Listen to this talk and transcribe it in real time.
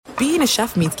being a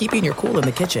chef means keeping your cool in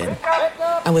the kitchen.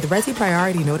 And with Resi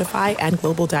Priority Notify and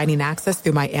Global Dining Access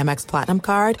through my Amex Platinum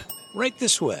card, Right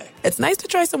this way. it's nice to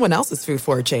try someone else's food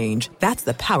for a change. That's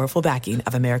the powerful backing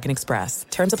of American Express.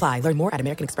 Terms apply. Learn more at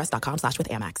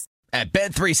americanexpress.com/withAmex. At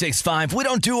Bet365, we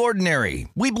don't do ordinary.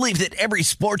 We believe that every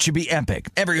sport should be epic.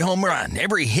 Every home run,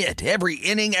 every hit, every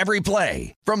inning, every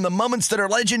play. From the moments that are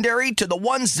legendary to the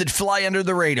ones that fly under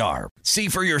the radar. See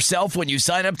for yourself when you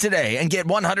sign up today and get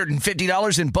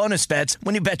 $150 in bonus bets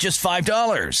when you bet just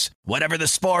 $5. Whatever the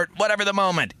sport, whatever the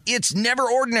moment, it's never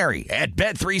ordinary at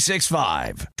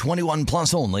Bet365. 21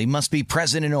 plus only. Must be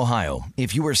present in Ohio.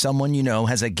 If you or someone you know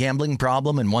has a gambling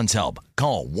problem and wants help,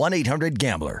 call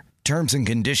 1-800-GAMBLER. Terms and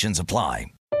conditions apply.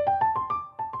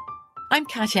 I'm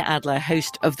Katya Adler,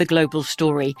 host of The Global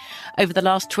Story. Over the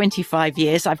last 25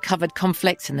 years, I've covered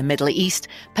conflicts in the Middle East,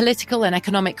 political and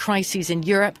economic crises in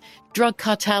Europe, drug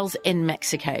cartels in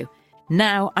Mexico.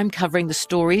 Now I'm covering the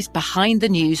stories behind the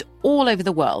news all over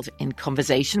the world in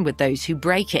conversation with those who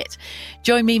break it.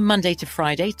 Join me Monday to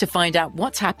Friday to find out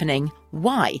what's happening,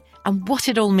 why, and what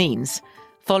it all means.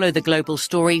 Follow The Global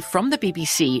Story from the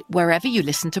BBC wherever you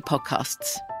listen to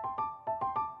podcasts.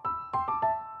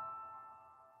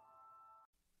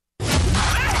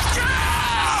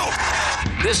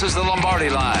 This is the Lombardi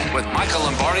Line with Michael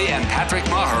Lombardi and Patrick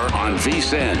Maher on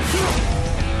VSiN.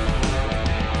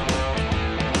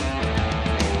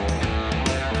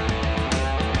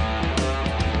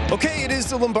 Okay, it is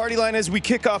the Lombardi Line as we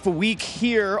kick off a week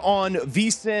here on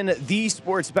VSiN, the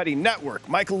Sports Betting Network.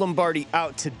 Michael Lombardi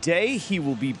out today. He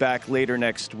will be back later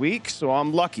next week, so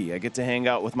I'm lucky. I get to hang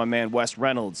out with my man Wes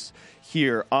Reynolds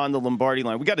here on the Lombardi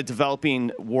Line. We got a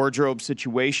developing wardrobe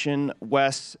situation,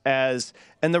 Wes, and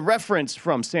the reference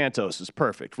from Santos is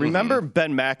perfect. Remember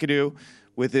Ben McAdoo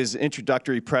with his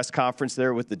introductory press conference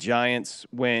there with the Giants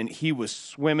when he was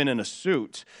swimming in a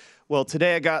suit? Well,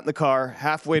 today I got in the car,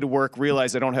 halfway to work,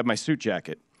 realized I don't have my suit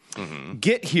jacket.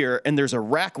 Get here, and there's a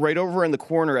rack right over in the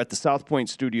corner at the South Point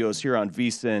Studios here on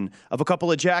VSiN of a couple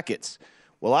of jackets.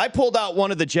 Well, I pulled out one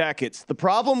of the jackets. The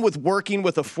problem with working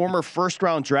with a former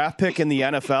first-round draft pick in the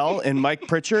NFL and Mike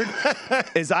Pritchard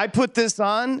is I put this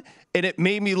on, and it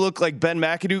made me look like Ben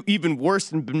McAdoo, even worse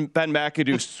than Ben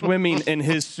McAdoo swimming in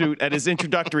his suit at his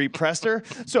introductory presser.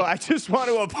 So I just want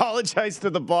to apologize to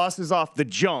the bosses off the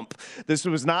jump. This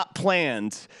was not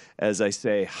planned. As I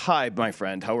say, hi, my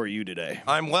friend. How are you today?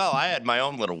 I'm well. I had my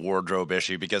own little wardrobe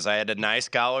issue because I had a nice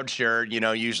collared shirt. You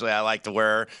know, usually I like to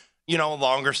wear a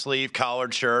longer sleeve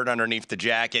collared shirt underneath the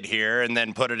jacket here and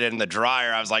then put it in the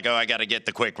dryer. I was like, I got to get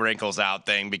the quick wrinkles out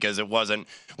thing because it wasn't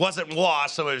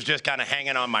washed, so it was just kind of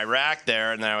hanging on my rack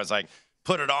there. And then I was like,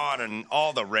 put it on, and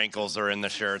all the wrinkles are in the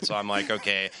shirt. So I'm like,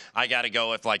 okay, I got to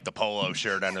go with like the polo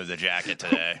shirt under the jacket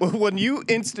today.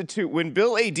 When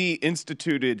Bill A.D.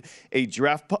 instituted a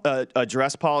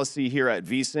dress policy here at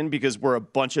VSiN, because we're a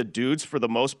bunch of dudes for the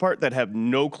most part that have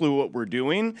no clue what we're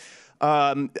doing,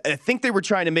 I think they were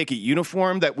trying to make it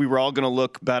uniform that we were all going to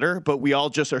look better, but we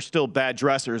all just are still bad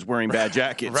dressers wearing bad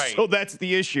jackets. Right. So that's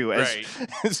the issue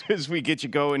as we get you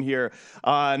going here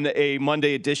on a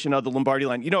Monday edition of the Lombardi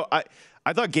Line.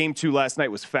 I thought Game 2 last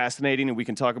night was fascinating, and we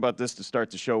can talk about this to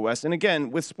start the show, Wes. And again,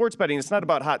 with sports betting, it's not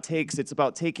about hot takes. It's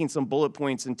about taking some bullet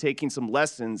points and taking some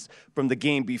lessons from the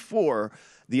game before,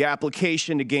 the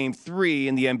application to Game 3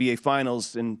 in the NBA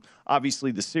Finals, and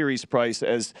obviously the series price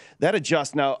as that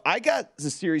adjusts. Now, I got the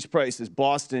series price as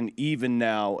Boston even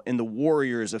now, and the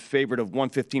Warriors a favorite of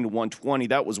 115 to 120.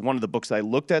 That was one of the books I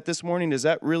looked at this morning. Is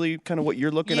that really kind of what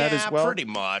you're looking at as well? Yeah, pretty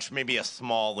much. Maybe a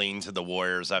small lean to the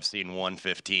Warriors. I've seen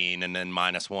 115 and then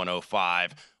minus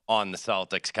 105 on the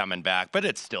Celtics coming back, but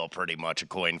it's still pretty much a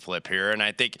coin flip here. And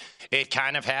I think it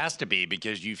kind of has to be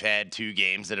because you've had two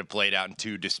games that have played out in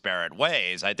two disparate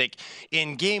ways. I think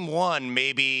in Game 1,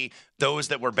 maybe those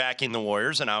that were backing the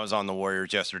Warriors, and I was on the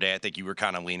Warriors yesterday, I think you were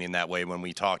kind of leaning that way when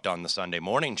we talked on the Sunday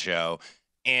morning show.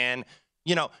 And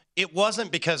it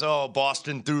wasn't because,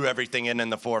 Boston threw everything in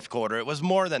the fourth quarter. It was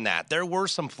more than that. There were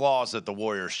some flaws that the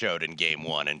Warriors showed in Game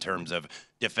 1 in terms of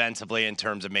defensively, in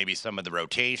terms of maybe some of the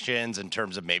rotations, in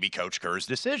terms of maybe Coach Kerr's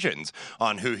decisions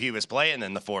on who he was playing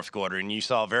in the fourth quarter. And you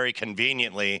saw very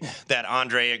conveniently that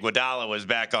Andre Iguodala was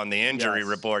back on the injury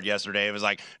report yesterday. It was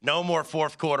like, no more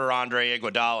fourth quarter Andre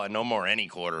Iguodala, no more any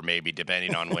quarter maybe,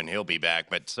 depending on when he'll be back,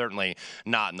 but certainly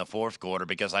not in the fourth quarter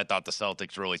because I thought the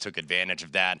Celtics really took advantage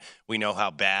of that. We know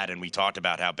how bad, and we talked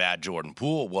about how bad Jordan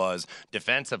Poole was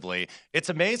defensively. It's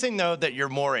amazing, though, that you're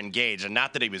more engaged, and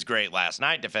not that he was great last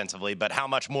night defensively, but how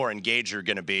much more engaged you're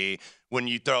going to be when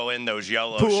you throw in those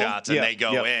YOLO Pool. shots and they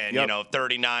go in, Yep.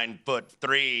 39-foot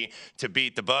three to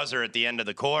beat the buzzer at the end of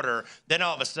the quarter, then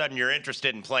all of a sudden you're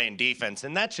interested in playing defense.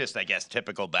 And that's just, I guess,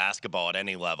 typical basketball at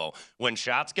any level. When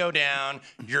shots go down,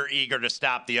 you're eager to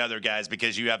stop the other guys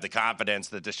because you have the confidence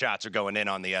that the shots are going in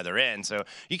on the other end. So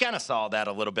you kind of saw that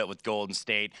a little bit with Golden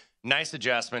State. Nice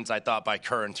adjustments, I thought, by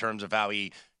Kerr in terms of how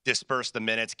he dispersed the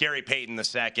minutes. Gary Payton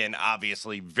II,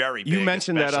 obviously very big. You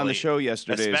mentioned that on the show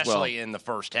yesterday as well. Especially in the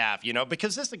first half,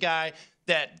 because this is a guy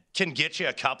that can get you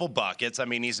a couple buckets. I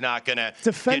mean, he's not going to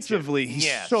defensively,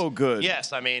 he's so good.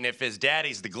 Yes, I mean, if his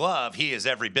daddy's the glove, he is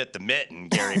every bit the mitten,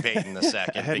 Gary Payton II.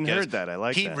 I hadn't heard that. I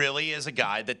like that. He really is a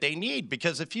guy that they need,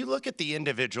 because if you look at the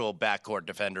individual backcourt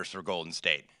defenders for Golden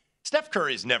State, Steph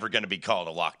Curry is never going to be called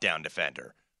a lockdown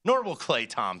defender. Nor will Klay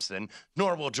Thompson,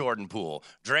 nor will Jordan Poole.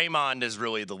 Draymond is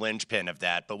really the linchpin of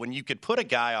that. But when you could put a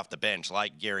guy off the bench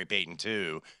like Gary Payton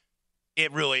II,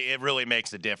 it really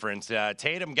makes a difference.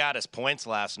 Tatum got his points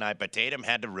last night, but Tatum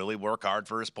had to really work hard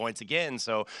for his points again.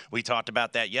 So we talked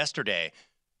about that yesterday.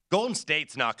 Golden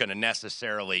State's not going to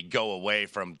necessarily go away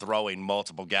from throwing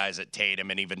multiple guys at Tatum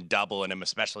and even doubling him,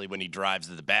 especially when he drives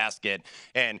to the basket.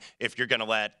 And if you're going to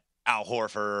let Al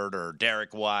Horford or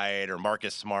Derek White or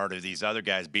Marcus Smart or these other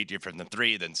guys beat you from the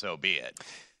three, then so be it.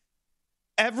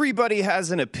 Everybody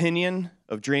has an opinion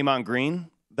of Draymond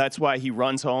Green. That's why he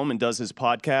runs home and does his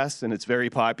podcast, and it's very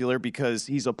popular because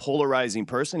he's a polarizing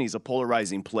person. He's a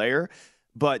polarizing player.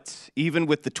 But even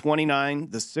with the 29,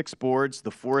 the 6 boards,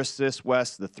 the 4 assists,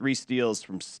 West, the 3 steals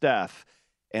from Steph,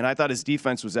 and I thought his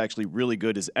defense was actually really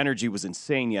good. His energy was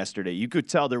insane yesterday. You could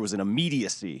tell there was an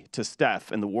immediacy to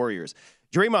Steph and the Warriors.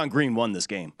 Draymond Green won this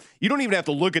game. You don't even have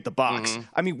to look at the box. Mm-hmm.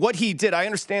 I mean, what he did, I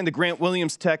understand the Grant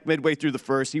Williams tech midway through the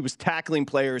first. He was tackling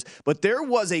players, but there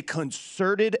was a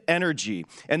concerted energy.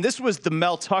 And this was the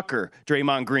Mel Tucker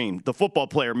Draymond Green, the football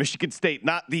player, Michigan State,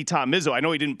 not the Tom Izzo. I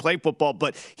know he didn't play football,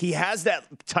 but he has that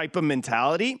type of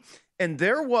mentality. And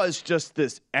there was just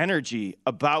this energy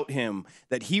about him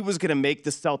that he was going to make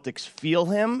the Celtics feel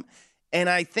him. And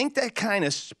I think that kind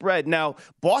of spread. Now,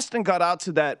 Boston got out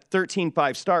to that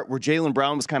 13-5 start where Jaylen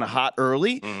Brown was kind of hot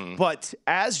early. Mm-hmm. But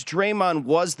as Draymond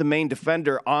was the main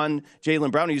defender on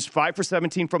Jaylen Brown, he was 5 for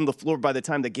 17 from the floor by the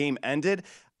time the game ended.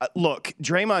 Look,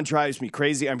 Draymond drives me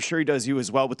crazy. I'm sure he does you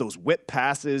as well with those whip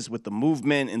passes, with the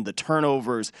movement and the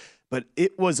turnovers. But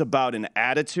it was about an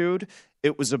attitude.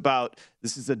 It was about,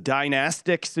 this is a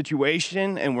dynastic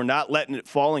situation, and we're not letting it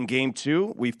fall in game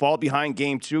 2. We fall behind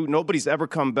game 2. Nobody's ever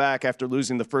come back after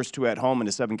losing the first 2 at home in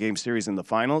a 7-game series in the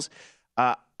finals.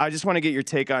 I just want to get your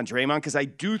take on Draymond, because I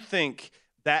do think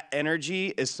that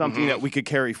energy is something that we could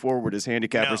carry forward as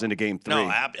handicappers into game 3.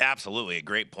 No, absolutely. A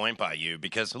great point by you,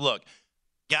 because, look,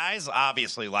 guys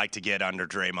obviously like to get under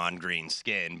Draymond Green's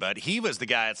skin, but he was the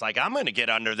guy that's like, I'm going to get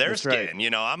under their skin.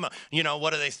 Right.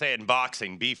 What do they say in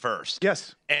boxing? Be first.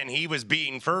 Yes. And he was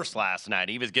being first last night.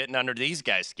 He was getting under these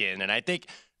guys' skin. And I think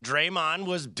Draymond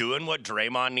was doing what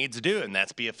Draymond needs to do, and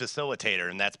that's be a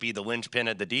facilitator, and that's be the linchpin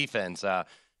of the defense.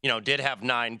 Did have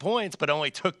 9 points, but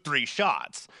only took 3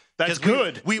 shots. That's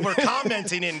good. We were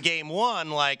commenting in game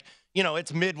 1, like,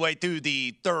 it's midway through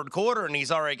the third quarter, and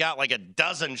he's already got like a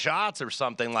dozen shots or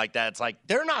something like that. It's like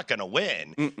they're not going to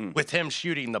win with him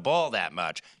shooting the ball that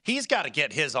much. He's got to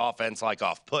get his offense like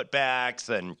off putbacks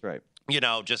and,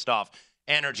 just off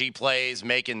energy plays,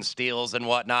 making steals and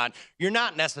whatnot. You're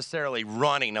not necessarily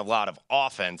running a lot of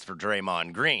offense for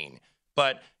Draymond Green.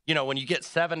 But, when you get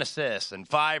 7 assists and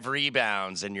 5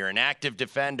 rebounds and you're an active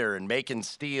defender and making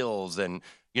steals and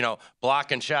 –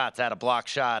 blocking shots, had a block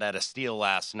shot, had a steal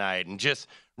last night, and just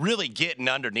really getting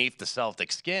underneath the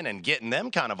Celtics' skin and getting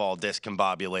them kind of all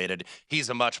discombobulated, he's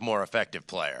a much more effective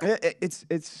player.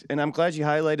 And I'm glad you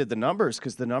highlighted the numbers,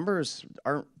 because the numbers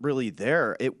aren't really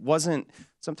there. It wasn't.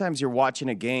 Sometimes you're watching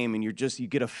a game and you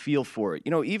get a feel for it.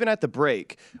 Even at the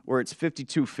break where it's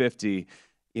 52-50,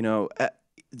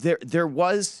 there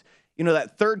was.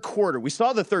 That third quarter, we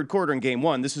saw the third quarter in game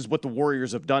 1. This is what the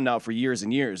Warriors have done now for years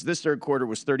and years. This third quarter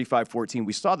was 35-14.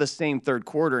 We saw the same third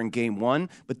quarter in game 1,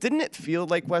 but didn't it feel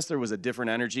like, Wes, there was a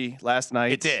different energy last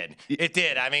night? It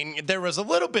did. I mean, there was a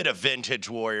little bit of vintage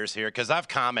Warriors here, because I've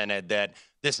commented that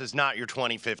this is not your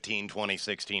 2015,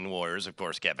 2016 Warriors. Of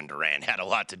course, Kevin Durant had a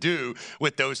lot to do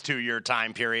with those 2-year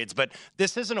time periods, but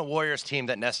this isn't a Warriors team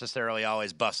that necessarily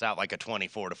always busts out like a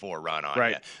 24-4 run on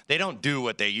you. They don't do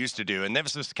what they used to do, and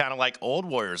this was kind of like old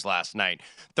Warriors last night,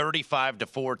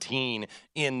 35-14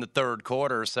 in the third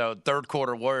quarter. So third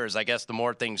quarter Warriors, I guess the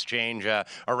more things change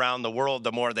around the world,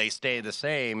 the more they stay the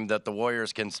same, that the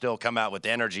Warriors can still come out with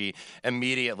energy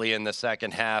immediately in the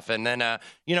second half. And then,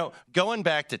 going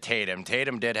back to Tatum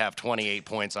Tatum did have 28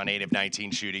 points on 8 of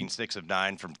 19 shooting, 6 of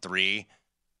 9 from 3.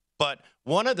 But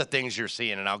one of the things you're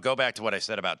seeing, and I'll go back to what I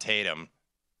said about Tatum,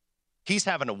 he's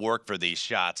having to work for these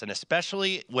shots, and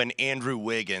especially when Andrew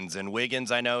Wiggins, and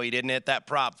Wiggins, I know he didn't hit that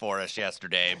prop for us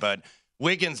yesterday, but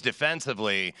Wiggins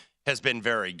defensively has been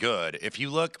very good. If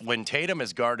you look, when Tatum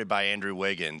is guarded by Andrew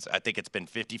Wiggins, I think it's been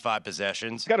 55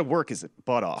 possessions. He's got to work his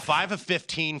butt off. 5 of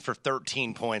 15 for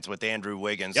 13 points with Andrew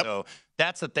Wiggins. Yep. So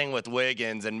that's the thing with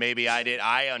Wiggins, and maybe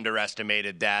I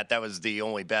underestimated that. That was the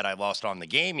only bet I lost on the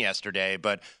game yesterday,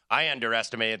 but I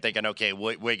underestimated thinking, okay,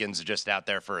 Wiggins is just out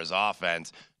there for his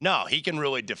offense. No, he can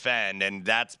really defend, and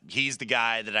he's the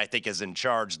guy that I think is in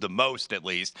charge the most, at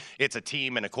least. It's a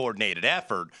team and a coordinated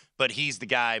effort, but he's the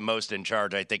guy most in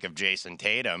charge, I think, of Jason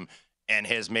Tatum, and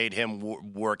has made him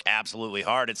work absolutely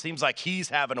hard. It seems like he's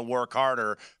having to work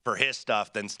harder for his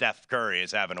stuff than Steph Curry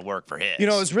is having to work for his. You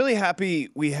know, I was really happy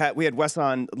we had Wes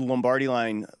on the Lombardi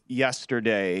line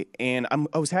yesterday, and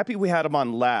I was happy we had him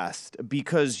on last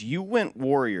because you went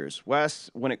Warriors. Wes,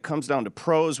 when it comes down to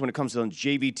pros, when it comes down to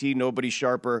JVT, nobody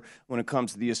sharper. When it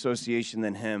comes to the association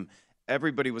than him,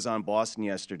 everybody was on Boston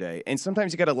yesterday. And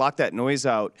sometimes you got to lock that noise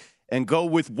out and go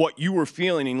with what you were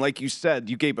feeling. And like you said,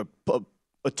 you gave a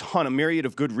myriad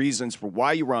of good reasons for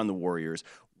why you were on the Warriors.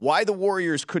 Why the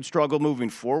Warriors could struggle moving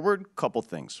forward? Couple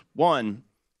things. One,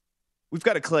 we've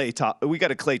got a Klay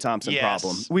Thompson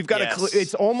problem. We've got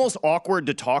it's almost awkward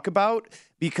to talk about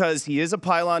because he is a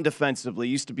pylon defensively.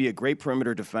 Used to be a great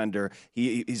perimeter defender.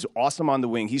 He's awesome on the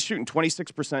wing. He's shooting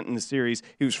 26% in the series.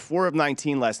 He was 4 of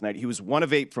 19 last night. He was 1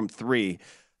 of 8 from 3.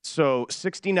 So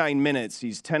 69 minutes.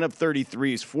 He's 10 of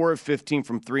 33. He's 4 of 15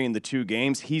 from 3 in the 2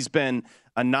 games. He's been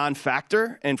a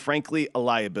non-factor and, frankly, a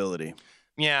liability.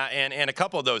 Yeah, and a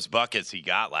couple of those buckets he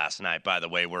got last night, by the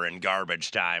way, were in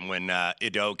garbage time when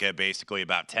Udoka, basically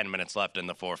about 10 minutes left in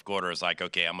the fourth quarter, is like,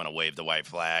 okay, I'm going to wave the white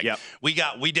flag. Yep.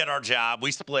 We did our job.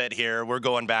 We split here. We're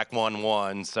going back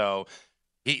 1-1. So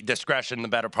discretion, the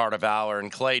better part of valor.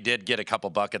 And Klay did get a couple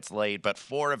buckets late, but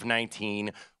 4 of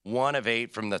 19, 1 of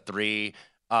 8 from the 3.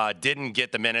 Didn't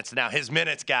get the minutes. Now, his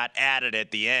minutes got added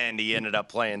at the end. He ended up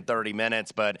playing 30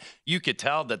 minutes, but you could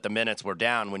tell that the minutes were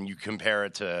down when you compare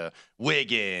it to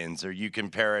Wiggins or you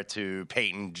compare it to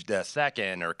Peyton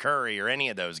II or Curry or any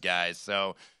of those guys.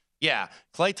 So, yeah,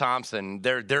 Klay Thompson,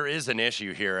 there is an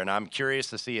issue here, and I'm curious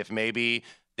to see if maybe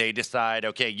they decide,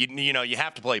 okay, you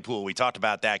have to play Poole. We talked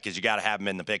about that because you got to have him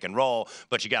in the pick and roll,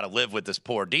 but you got to live with this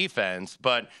poor defense.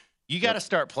 But you got to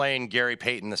start playing Gary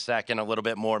Payton II a little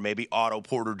bit more, maybe Otto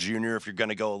Porter Jr. if you're going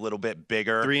to go a little bit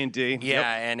bigger. 3-and-D. Yeah,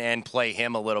 and play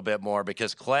him a little bit more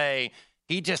because Klay,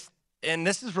 and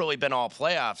this has really been all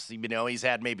playoffs. He's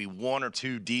had maybe 1 or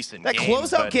 2 decent games. That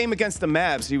closeout game against the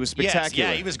Mavs, he was spectacular.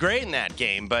 Yeah, he was great in that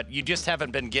game, but you just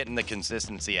haven't been getting the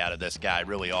consistency out of this guy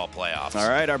really all playoffs. All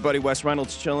right, our buddy Wes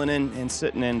Reynolds chilling in and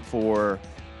sitting in for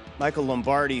Michael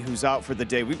Lombardi, who's out for the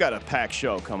day. We've got a packed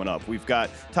show coming up. We've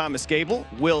got Thomas Gable,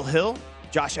 Will Hill,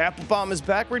 Josh Applebaum is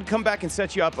back. We're going to come back and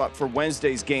set you up for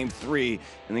Wednesday's Game 3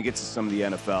 and then get to some of the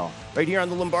NFL. Right here on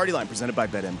the Lombardi Line, presented by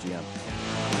BetMGM.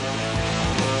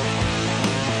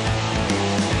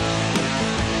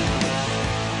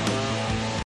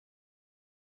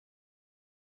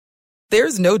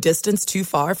 There's no distance too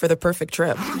far for the perfect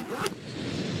trip.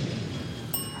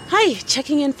 Hi,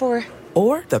 checking in for...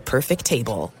 Or the perfect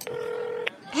table.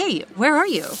 Hey, where are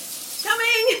you?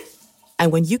 Coming!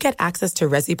 And when you get access to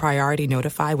Resi Priority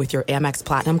Notify with your Amex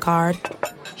Platinum card...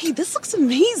 Hey, this looks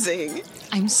amazing.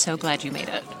 I'm so glad you made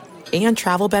it. And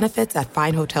travel benefits at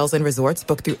fine hotels and resorts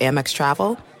booked through Amex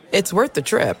Travel, it's worth the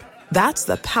trip. That's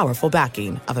the powerful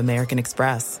backing of American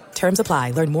Express. Terms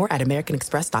apply. Learn more at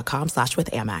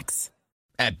americanexpress.com/withAmex.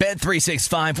 At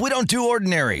Bet365, we don't do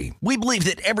ordinary. We believe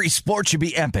that every sport should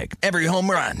be epic. Every home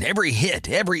run, every hit,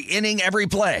 every inning, every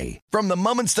play. From the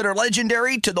moments that are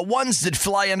legendary to the ones that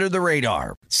fly under the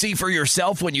radar. See for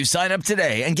yourself when you sign up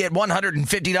today and get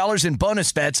 $150 in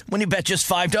bonus bets when you bet just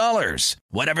 $5.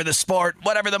 Whatever the sport,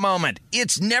 whatever the moment,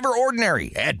 it's never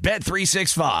ordinary at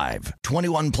Bet365.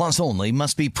 21 plus only.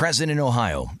 Must be present in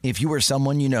Ohio. If you or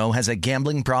someone you know has a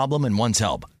gambling problem and wants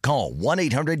help, call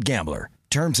 1-800-GAMBLER.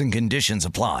 Terms and conditions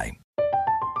apply.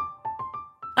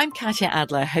 I'm Katya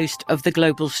Adler, host of The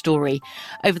Global Story.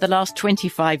 Over the last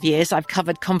 25 years, I've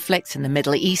covered conflicts in the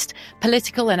Middle East,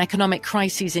 political and economic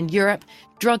crises in Europe,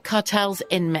 drug cartels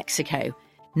in Mexico.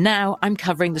 Now I'm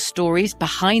covering the stories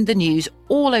behind the news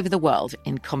all over the world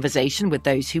in conversation with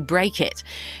those who break it.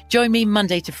 Join me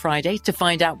Monday to Friday to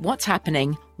find out what's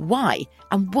happening, why,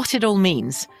 and what it all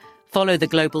means. Follow The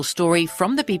Global Story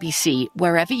from the BBC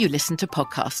wherever you listen to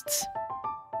podcasts.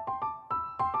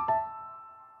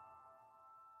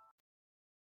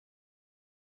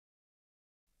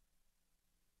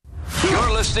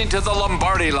 listening to the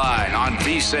Lombardi Line on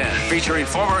VSiN, featuring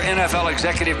former NFL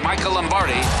executive Michael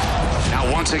Lombardi.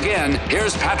 Now, once again,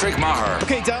 here's Patrick Maher.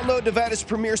 Okay, download Nevada's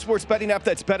premier sports betting app.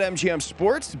 That's BetMGM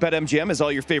Sports. BetMGM has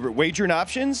all your favorite wagering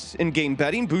options, in-game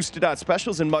betting, boosted odds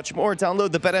specials, and much more.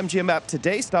 Download the BetMGM app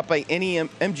today. Stop by any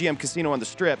MGM casino on the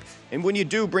Strip. And when you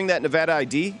do, bring that Nevada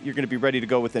ID. You're going to be ready to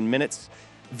go within minutes.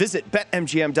 Visit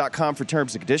BetMGM.com for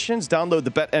terms and conditions. Download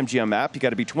the BetMGM app. You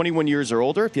got to be 21 years or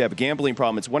older. If you have a gambling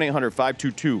problem, it's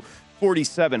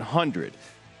 1-800-522-4700.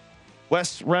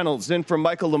 Wes Reynolds in from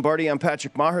Michael Lombardi. I'm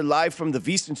Patrick Maher, live from the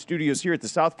VSiN studios here at the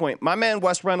South Point. My man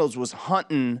Wes Reynolds was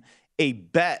hunting a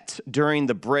bet during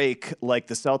the break like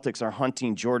the Celtics are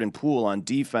hunting Jordan Poole on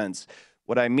defense.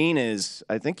 What I mean is,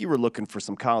 I think you were looking for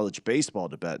some college baseball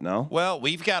to bet, no? Well,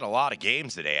 we've got a lot of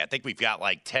games today. I think we've got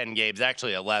like 10 games,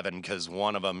 actually 11, because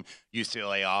one of them,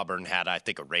 UCLA-Auburn, had, I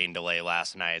think, a rain delay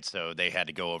last night, so they had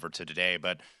to go over to today.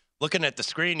 But looking at the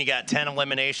screen, you got 10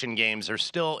 elimination games. They're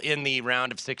still in the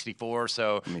round of 64,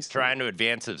 so trying to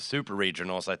advance to the Super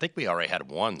Regionals. I think we already had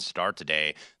one start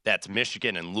today. That's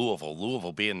Michigan and Louisville.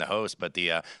 Louisville being the host, but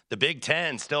the Big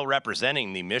Ten still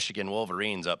representing the Michigan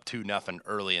Wolverines up 2-0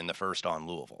 early in the first on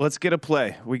Louisville. Let's get a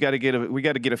play. We got to get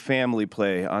a family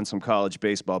play on some college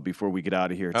baseball before we get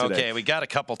out of here today. Okay, we got a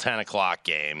couple 10 o'clock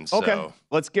games. Okay, so.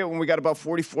 let's get when we got about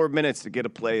 44 minutes to get a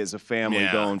play as a family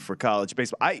going for college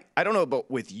baseball. I don't know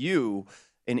about with you.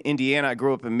 In Indiana, I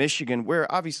grew up in Michigan, where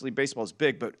obviously baseball is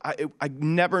big, but I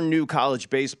never knew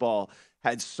college baseball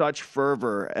had such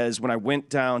fervor as when I went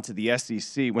down to the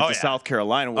SEC, went to South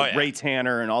Carolina with Ray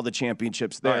Tanner and all the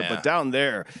championships there. But down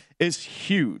there is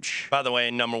huge. By the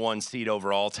way, number one seed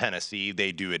overall, Tennessee,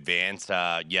 they do advance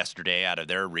yesterday out of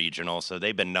their regional, so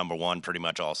they've been number one pretty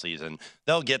much all season.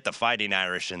 They'll get the Fighting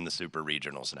Irish in the Super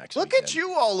Regionals next weekend. Look at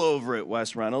you all over it,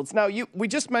 Wes Reynolds. Now, we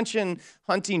just mentioned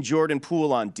hunting Jordan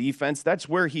Poole on defense. That's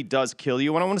where he does kill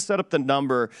you. And I want to set up the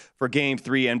number for Game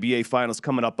 3 NBA Finals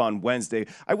coming up on Wednesday.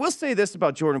 I will say this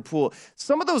about Jordan Poole.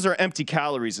 Some of those are empty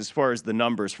calories as far as the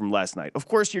numbers from last night. Of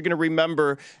course, you're going to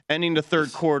remember ending the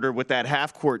third quarter with that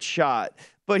half-court shot,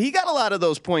 but he got a lot of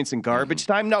those points in garbage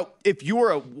time. Now, if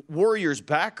you're a Warriors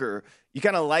backer, you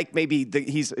kind of like maybe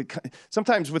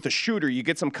sometimes with a shooter, you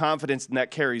get some confidence and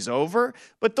that carries over,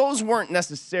 but those weren't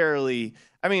necessarily –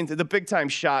 I mean, the big-time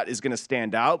shot is going to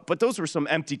stand out, but those were some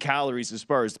empty calories as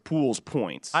far as Poole's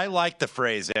points. I like the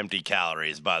phrase "empty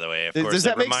calories." By the way, of course, does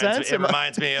that make sense? It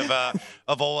reminds me of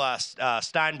old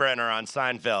Steinbrenner on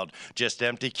Seinfeld. Just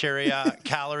empty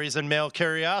calories and male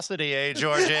curiosity, eh,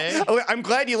 George? Oh, I'm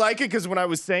glad you like it because when I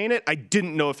was saying it, I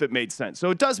didn't know if it made sense.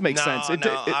 So it does make sense.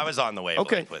 I was on the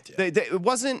wavelength with you. It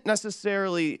wasn't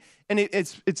necessarily. And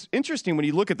it's interesting when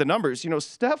you look at the numbers. You know,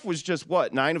 Steph was just,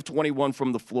 9 of 21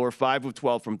 from the floor, 5 of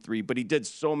 12 from 3, but he did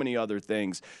so many other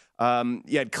things.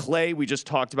 You had Clay, we just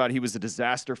talked about. He was a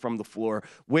disaster from the floor.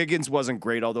 Wiggins wasn't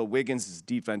great, although Wiggins'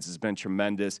 defense has been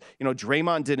tremendous. You know,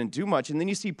 Draymond didn't do much. And then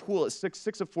you see Poole at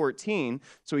 6 of 14,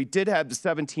 so he did have the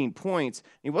 17 points.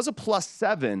 He was a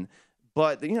 +7,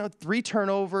 but, 3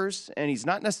 turnovers, and he's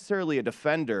not necessarily a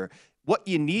defender. What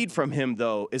you need from him,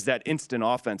 though, is that instant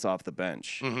offense off the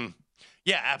bench. Mm-hmm.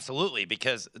 Yeah, absolutely,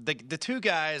 because the two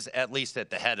guys, at least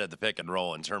at the head of the pick and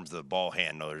roll in terms of the ball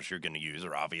handlers you're going to use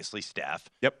are obviously Steph.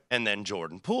 Yep. And then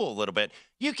Jordan Poole a little bit.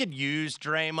 You could use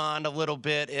Draymond a little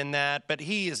bit in that, but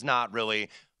he is not really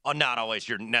not always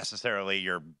necessarily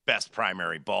your best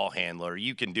primary ball handler.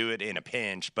 You can do it in a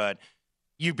pinch, but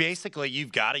you've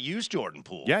got to use Jordan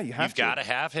Poole. Yeah, you've got to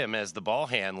have him as the ball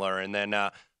handler and then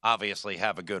obviously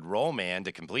have a good roll man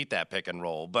to complete that pick and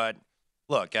roll. But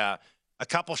look, a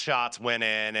couple shots went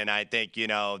in, and I think,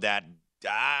 that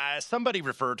somebody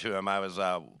referred to him. I was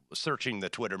searching the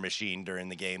Twitter machine during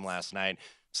the game last night.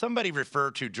 Somebody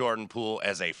referred to Jordan Poole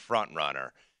as a front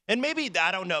runner. And maybe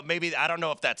I don't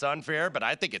know if that's unfair, but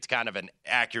I think it's kind of an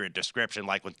accurate description.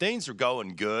 Like when things are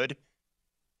going good,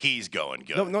 he's going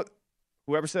good. No,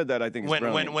 whoever said that, I think is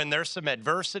brilliant. When there's some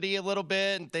adversity a little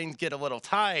bit and things get a little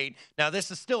tight. Now,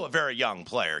 this is still a very young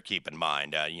player, keep in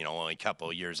mind, only a couple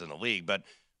of years in the league, but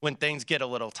when things get a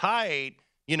little tight,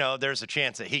 there's a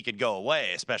chance that he could go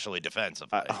away, especially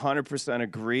defensively. 100%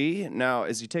 agree. Now,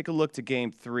 as you take a look to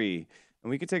Game 3,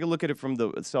 and we can take a look at it from the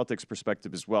Celtics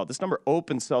perspective as well. This number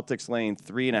opened Celtics lane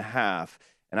 3.5,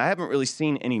 and I haven't really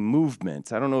seen any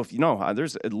movement. I don't know if you know,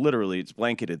 it's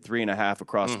blanketed 3.5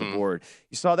 across the board.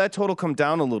 You saw that total come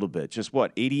down a little bit, just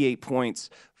 88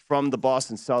 points from the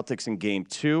Boston Celtics in Game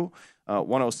 2.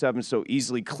 107, so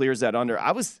easily clears that under.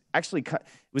 I was actually,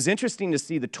 was interesting to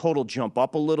see the total jump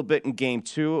up a little bit in Game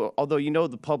 2, although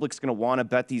the public's going to want to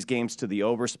bet these games to the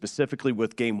over, specifically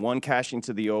with Game 1 cashing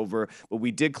to the over. But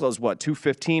we did close,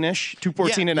 215-ish,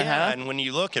 214 and a half? And when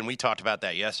you look, and we talked about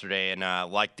that yesterday, and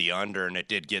liked the under, and it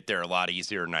did get there a lot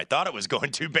easier than I thought it was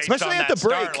going to based Especially on at that the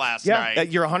break. start last night. Yeah,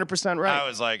 you're 100% right. I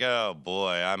was like, oh,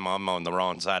 boy, I'm on the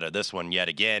wrong side of this one yet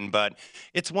again. But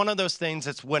it's one of those things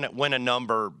that's when a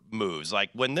number moves. Like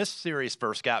when this series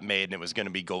first got made and it was going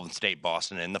to be Golden State,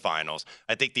 Boston in the finals,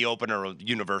 I think the opener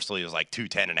universally was like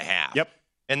 210.5. Yep.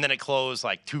 And then it closed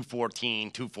like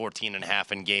 214 and a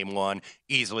half in Game 1,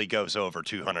 easily goes over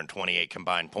 228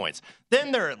 combined points.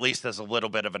 Then there at least is a little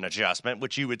bit of an adjustment,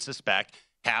 which you would suspect,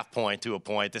 half point to a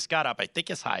point. This got up, I think,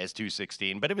 as high as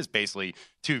 216, but it was basically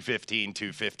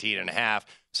 215 and a half.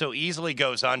 So easily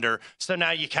goes under. So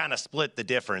now you kind of split the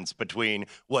difference between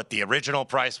what the original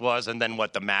price was and then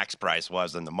what the max price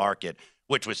was in the market,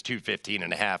 which was 215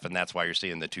 and a half, and that's why you're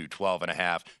seeing the 212 and a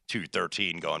half,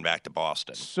 213 going back to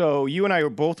Boston. So you and I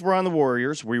were on the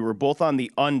Warriors. We were both on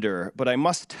the under, but I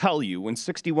must tell you, when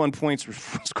 61 points were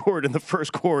scored in the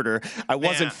first quarter, I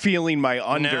wasn't feeling my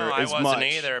under as much. No, I wasn't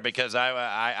either, because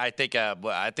I think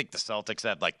the Celtics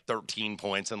had like 13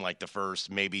 points in like the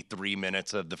first maybe 3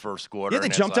 minutes of the first quarter. Yeah, they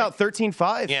jumped out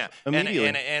 13-5. Yeah, immediately.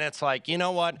 And it's like, you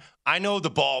know what? I know the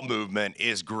ball movement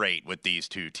is great with these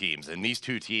two teams. And these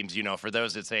two teams, for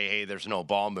those that say, hey, there's no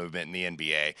ball movement in the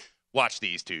NBA, watch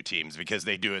these two teams because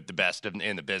they do it the best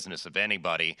in the business of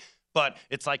anybody. But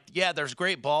it's like, yeah, there's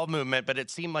great ball movement, but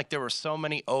it seemed like there were so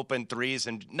many open threes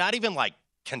and not even like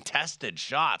contested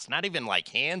shots, not even like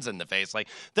hands in the face. Like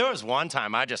there was one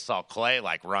time I just saw Clay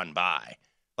like run by.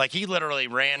 Like, he literally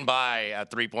ran by a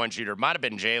three-point shooter. Might have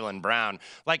been Jaylen Brown.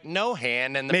 Like, no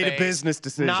hand in the face. Made a business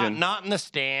decision. Not in the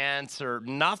stance or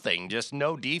nothing. Just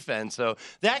no defense. So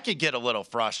that could get a little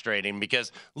frustrating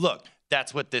because, look,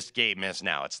 that's what this game is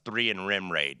now. It's 3 and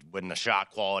rim rate. When the shot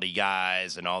quality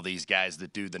guys and all these guys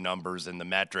that do the numbers and the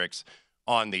metrics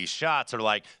on these shots are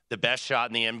like, the best shot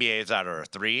in the NBA is either a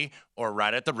 3 or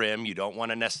right at the rim. You don't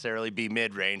want to necessarily be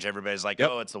mid-range. Everybody's like,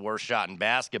 oh, it's the worst shot in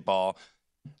basketball.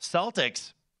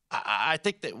 Celtics, I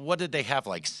think that, what did they have,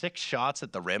 like 6 shots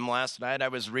at the rim last night? I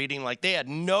was reading, like, they had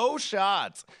no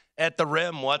shots at the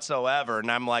rim whatsoever.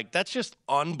 And I'm like, that's just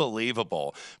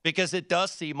unbelievable, because it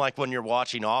does seem like when you're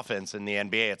watching offense in the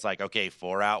NBA, it's like, okay,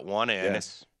 4 out, 1 in,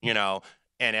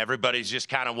 and everybody's just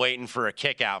kind of waiting for a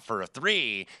kick out for a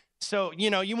 3. So, you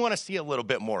want to see a little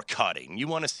bit more cutting. You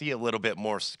want to see a little bit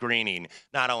more screening,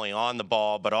 not only on the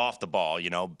ball, but off the ball,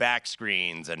 back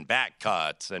screens and back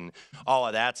cuts and all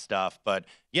of that stuff. But,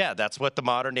 yeah, that's what the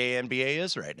modern day NBA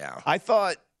is right now.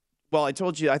 I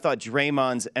told you, I thought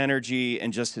Draymond's energy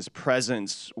and just his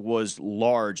presence was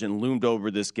large and loomed over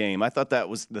this game. I thought that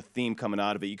was the theme coming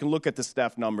out of it. You can look at the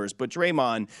Steph numbers, but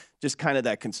Draymond, just kind of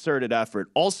that concerted effort.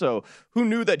 Also, who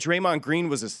knew that Draymond Green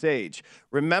was a sage?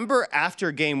 Remember after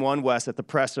Game 1, Wes, at the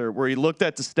presser, where he looked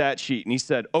at the stat sheet and he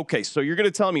said, okay, so you're going to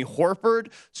tell me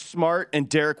Horford, Smart, and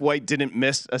Derek White didn't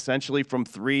miss essentially from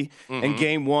 3 in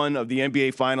Game 1 of the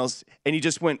NBA Finals, and he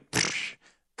just went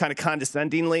kind of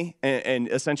condescendingly and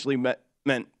essentially meant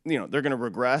they're going to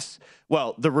regress.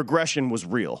 Well, the regression was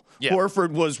real. Yeah.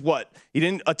 Horford was what? He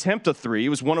didn't attempt a 3. He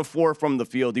was 1 of 4 from the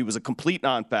field. He was a complete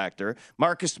non-factor.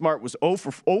 Marcus Smart was 0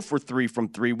 for 3 from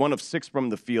 3, 1 of 6 from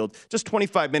the field. Just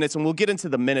 25 minutes, and we'll get into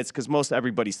the minutes because most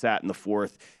everybody sat in the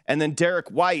fourth. And then Derek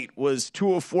White was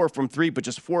 2 of 4 from 3, but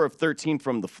just 4 of 13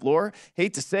 from the floor.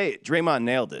 Hate to say it, Draymond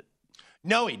nailed it.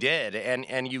 No, he did.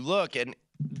 And you look, and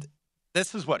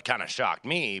this is what kind of shocked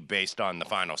me based on the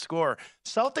final score.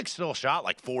 Celtics still shot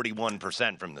like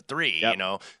 41% from the 3.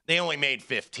 Yep. They only made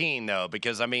 15, though,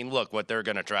 because, look, what they're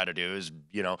going to try to do is,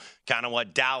 kind of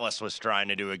what Dallas was trying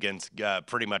to do against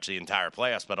pretty much the entire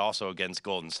playoffs, but also against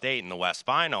Golden State in the West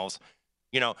Finals.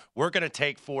 We're going to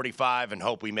take 45 and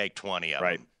hope we make 20 of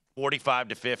them. 45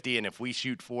 to 50, and if we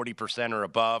shoot 40% or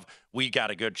above, we got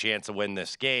a good chance to win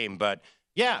this game. But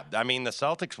yeah, the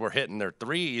Celtics were hitting their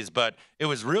threes, but it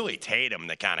was really Tatum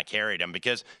that kind of carried them,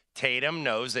 because Tatum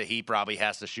knows that he probably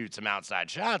has to shoot some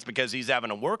outside shots because he's having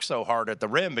to work so hard at the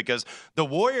rim, because the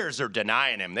Warriors are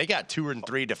denying him. They got 2 and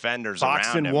 3 defenders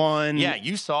around him. 1. Yeah,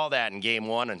 you saw that in Game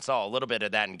 1 and saw a little bit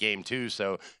of that in Game 2.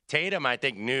 So Tatum, I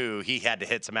think, knew he had to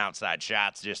hit some outside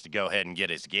shots just to go ahead and get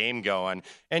his game going.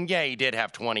 And, yeah, he did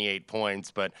have 28 points,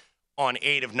 but on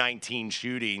 8 of 19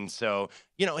 shooting. So,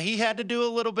 he had to do a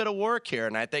little bit of work here,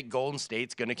 and I think Golden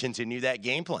State's going to continue that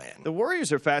game plan. The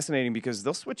Warriors are fascinating because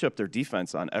they'll switch up their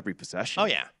defense on every possession. Oh,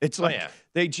 yeah. It's like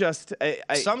they just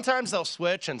sometimes they'll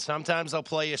switch, and sometimes they'll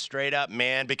play you straight up,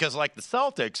 man, because like the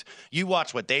Celtics, you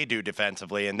watch what they do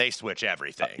defensively, and they switch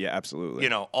everything. Yeah, absolutely.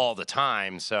 All the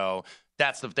time. So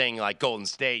that's the thing, like Golden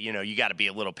State, you got to be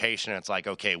a little patient. It's like,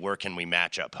 okay, where can we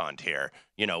match up hunt here?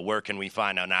 Where can we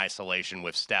find an isolation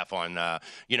with Steph on, a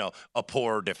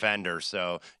poor defender?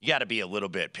 So you got to be a little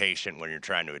bit patient when you're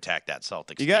trying to attack that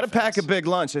Celtics. You got to pack a big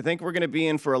lunch. I think we're going to be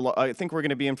in for a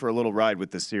little ride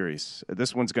with this series.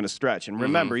 This one's going to stretch. And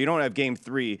remember, you don't have Game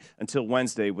 3 until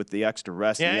Wednesday with the extra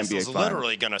rest in the NBA Finals. Finals.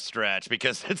 Literally going to stretch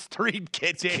because it's 3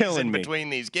 days in between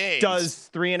these games.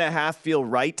 Does 3.5 feel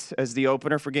right as the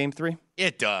opener for Game 3?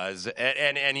 It does.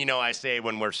 And I say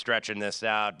when we're stretching this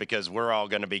out because we're all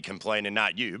going to be complaining,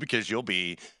 not you, because you'll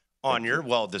be on your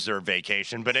well-deserved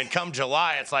vacation. But then come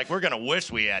July, it's like we're going to wish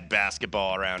we had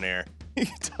basketball around here.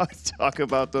 Talk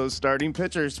about those starting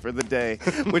pitchers for the day,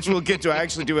 which we'll get to. I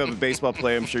actually do have a baseball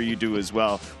play. I'm sure you do as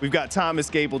well. We've got Thomas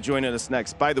Gable joining us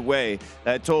next. By the way,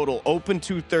 that total open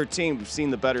 213. We've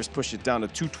seen the bettors push it down to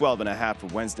 212.5 for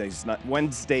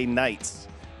Wednesday nights.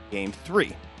 Game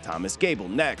 3. Thomas Gable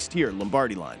next here,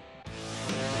 Lombardi Line.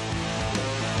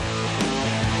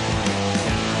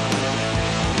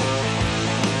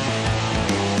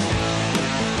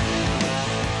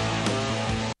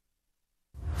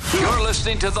 You're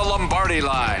listening to the Lombardi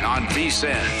Line on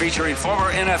VSiN, featuring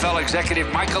former NFL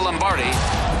executive Michael Lombardi.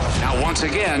 Now, once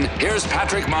again, here's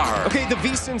Patrick Maher. Okay, the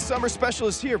VSiN Summer Special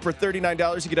is here for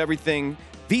 $39. You get everything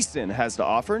VSiN has to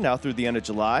offer now through the end of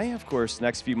July. Of course,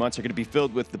 next few months are going to be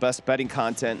filled with the best betting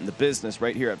content in the business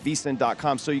right here at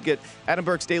VSiN.com. So you get Adam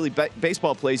Burke's daily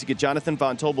baseball plays. You get Jonathan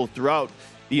Von Tobel throughout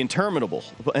the interminable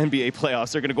NBA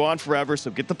playoffs. They're going to go on forever, so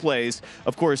get the plays.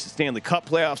 Of course, the Stanley Cup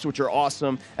playoffs, which are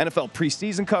awesome. NFL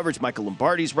preseason coverage. Michael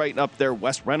Lombardi's right up there.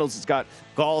 Wes Reynolds has got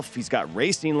golf. He's got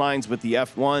racing lines with the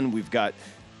F1. We've got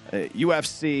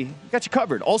UFC. Got you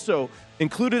covered. Also,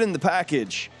 included in the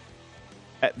package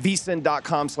at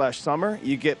vsin.com/summer,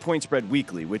 you get Point Spread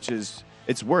Weekly, which is,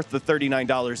 it's worth the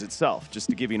 $39 itself,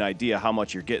 just to give you an idea how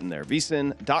much you're getting there.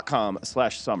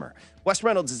 vsin.com/summer. Wes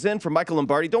Reynolds is in for Michael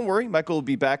Lombardi. Don't worry, Michael will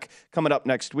be back coming up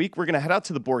next week. We're going to head out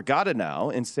to the Borgata now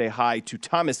and say hi to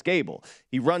Thomas Gable.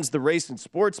 He runs the race and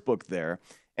sports book there,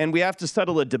 and we have to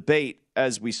settle a debate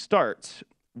as we start.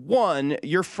 One,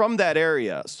 you're from that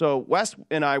area. So Wes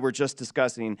and I were just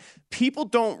discussing, people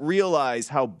don't realize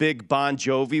how big Bon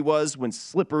Jovi was when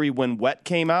Slippery When Wet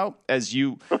came out, as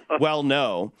you well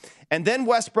know. And then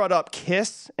Wes brought up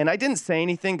Kiss, and I didn't say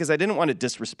anything because I didn't want to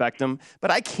disrespect him,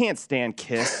 but I can't stand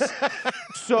Kiss.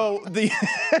 So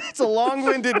it's a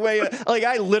long-winded way.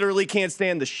 I literally can't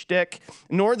stand the shtick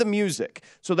nor the music.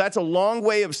 So that's a long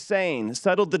way of saying,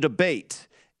 settled the debate.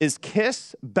 Is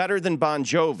Kiss better than Bon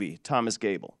Jovi, Thomas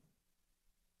Gable?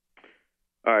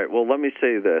 All right, well, let me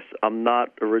say this. I'm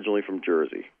not originally from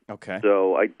Jersey. Okay.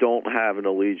 So I don't have an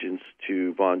allegiance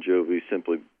to Bon Jovi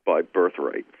simply by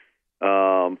birthright.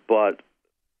 But,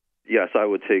 yes, I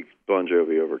would take Bon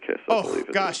Jovi over Kiss, I believe.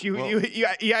 Oh, gosh,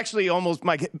 you actually almost,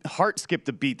 my heart skipped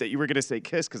a beat that you were going to say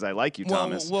Kiss because I like you,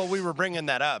 Thomas. Well, we were bringing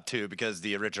that up, too, because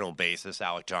the original bassist,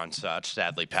 Alec John Such,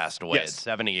 sadly passed away at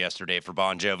 70 yesterday for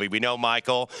Bon Jovi. We know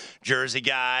Michael, Jersey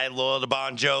guy, loyal to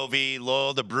Bon Jovi,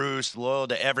 loyal to Bruce, loyal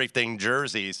to everything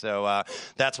Jersey. So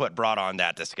that's what brought on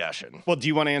that discussion. Well, do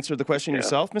you want to answer the question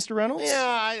yourself, Mr. Reynolds?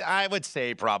 Yeah, I would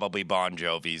say probably Bon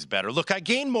Jovi's better. Look, I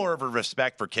gained more of a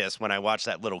respect for Kiss when I watched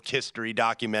that little Kisstory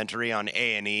documentary on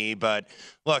A&E. But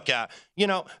look,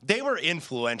 they were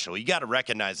influential. You got to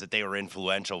recognize that they were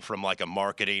influential from like a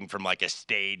marketing, from like a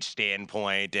stage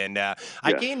standpoint. And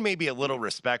I gained maybe a little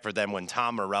respect for them when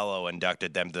Tom Morello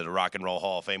inducted them to the Rock and Roll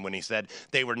Hall of Fame, when he said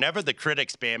they were never the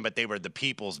critics band, but they were the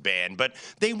people's band. But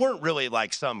they weren't really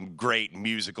like some great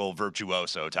musical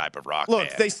virtuoso type of rock band.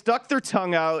 Look, they stuck their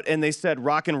tongue out and they said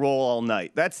rock and roll all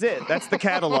night. That's it. That's the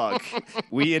catalog.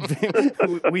 we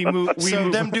moved.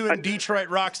 Them doing Detroit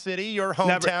Rock City, your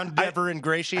hometown, never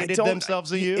ingratiated themselves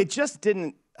to you? It just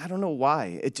didn't. I don't know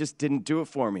why. It just didn't do it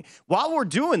for me. While we're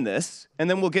doing this, and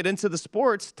then we'll get into the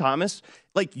sports, Thomas,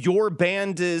 like your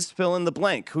band is fill in the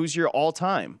blank. Who's your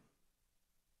all-time?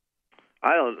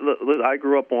 I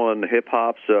grew up on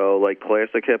hip-hop, so like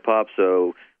classic hip-hop,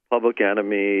 so Public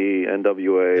Enemy,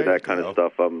 NWA, that kind of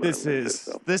stuff.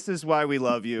 This is why we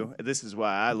love you. This is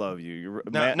why I love you.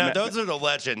 Those are the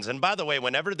legends. And by the way,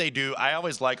 whenever they do, I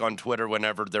always like on Twitter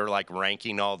whenever they're like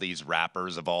ranking all these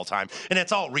rappers of all time, and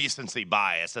it's all recency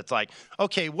bias. It's like,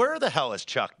 okay, where the hell is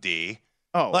Chuck D?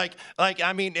 Oh,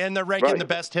 and they're ranking the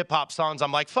best hip hop songs.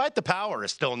 I'm like, Fight the Power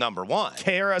is still number one.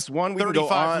 KRS-One.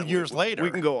 35 years later,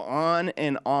 we can go on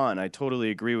and on. I totally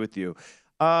agree with you.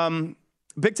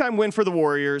 Big time win for the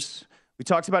Warriors. We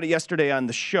talked about it yesterday on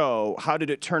the show. How did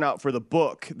it turn out for the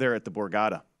book there at the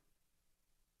Borgata?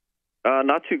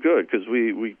 Not too good, because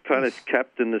we kind of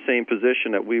kept in the same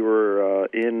position that we were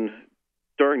in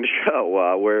during the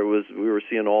show, where we were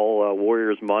seeing all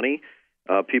Warriors money,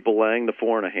 people laying the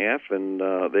 4.5, and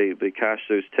they cashed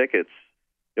those tickets.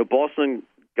 Boston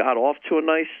got off to a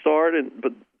nice start,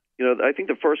 but I think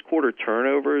the first quarter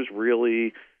turnovers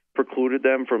really precluded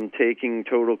them from taking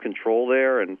total control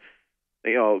there. And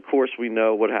of course, we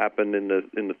know what happened in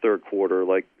the third quarter,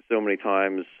 like so many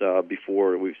times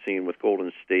before we've seen with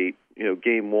Golden State.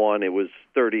 Game one, it was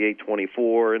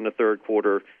 38-24 in the third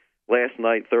quarter. Last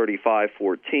night,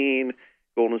 35-14.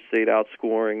 Golden State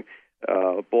outscoring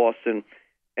Boston.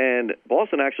 And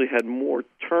Boston actually had more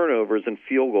turnovers than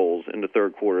field goals in the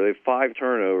third quarter. They had 5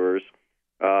 turnovers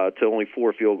to only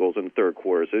 4 field goals in the third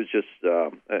quarter. So it's just,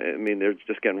 they're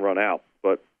just getting run out.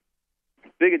 But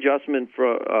big adjustment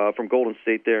from Golden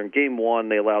State there. In game one,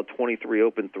 they allowed 23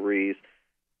 open threes.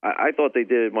 I thought they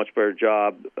did a much better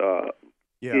job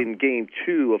in game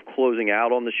two of closing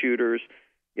out on the shooters.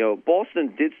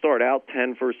 Boston did start out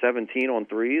 10 for 17 on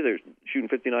three. They're shooting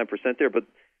 59% there, but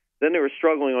then they were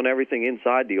struggling on everything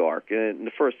inside the arc. And in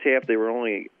the first half, they were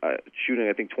only shooting,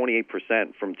 I think,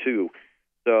 28% from two.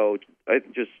 So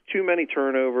just too many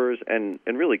turnovers and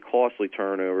really costly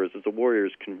turnovers as the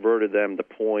Warriors converted them to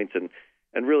points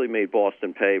and really made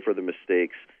Boston pay for the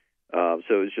mistakes.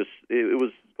 So it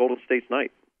was Golden State's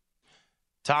night.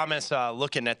 Thomas,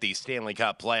 looking at the Stanley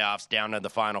Cup playoffs down to the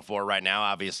Final Four right now,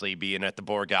 obviously being at the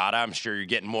Borgata, I'm sure you're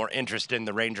getting more interest in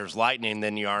the Rangers Lightning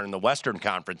than you are in the Western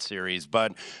Conference Series.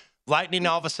 But Lightning,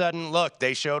 all of a sudden, look,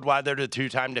 they showed why they're the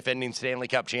 2-time defending Stanley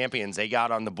Cup champions. They got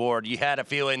on the board. You had a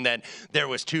feeling that there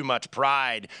was too much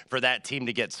pride for that team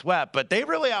to get swept, but they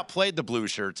really outplayed the Blue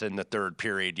Shirts in the third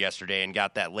period yesterday and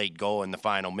got that late goal in the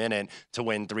final minute to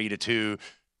win 3-2.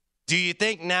 Do you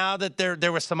think now that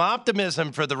there was some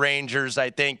optimism for the Rangers, I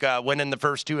think, winning the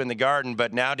first 2 in the Garden,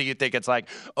 but now do you think it's like,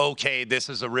 okay, this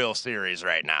is a real series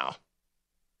right now?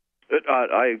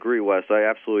 I agree, Wes. I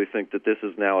absolutely think that this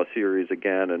is now a series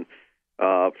again, and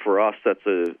for us, that's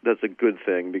a good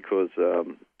thing because,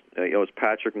 as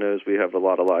Patrick knows, we have a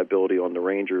lot of liability on the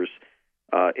Rangers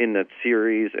in that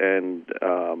series and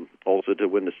also to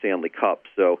win the Stanley Cup.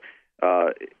 So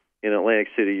in Atlantic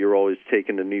City, you're always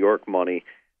taking the New York money.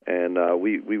 And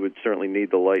we would certainly need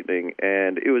the Lightning.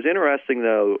 And it was interesting,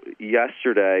 though,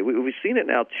 yesterday. We've seen it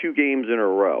now 2 games in a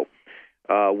row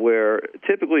where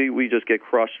typically we just get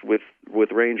crushed with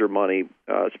Ranger money,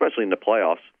 especially in the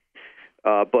playoffs.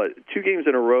 But 2 games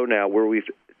in a row now where we've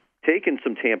taken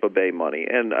some Tampa Bay money.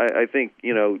 And I think,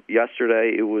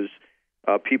 yesterday it was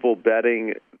people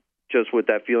betting just with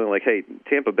that feeling like, hey,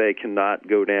 Tampa Bay cannot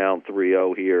go down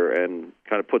 3-0 here and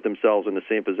kind of put themselves in the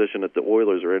same position that the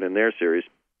Oilers are in their series.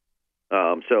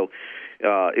 So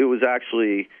it was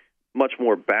actually much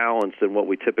more balanced than what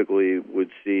we typically would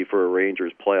see for a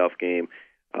Rangers playoff game,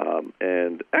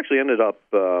 and actually ended up,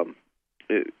 but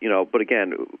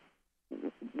again,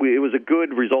 it was a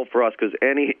good result for us because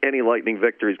any Lightning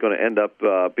victory is going to end up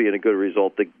being a good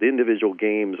result. The individual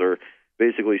games are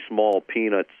basically small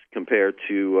peanuts compared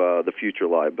to the future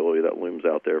liability that looms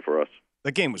out there for us.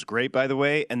 That game was great, by the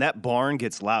way, and that barn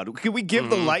gets loud. Could we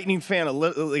give the Lightning fan a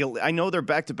little? I know they're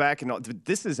back-to-back, and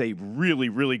this is a really,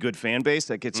 really good fan base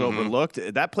that gets overlooked.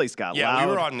 That place got loud. Yeah,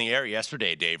 we were on the air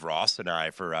yesterday, Dave Ross and I,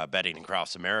 for Betting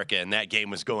Across America, and that game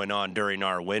was going on during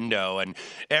our window. And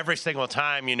every single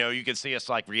time, you could see us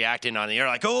reacting on the air,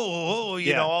 like,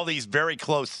 all these very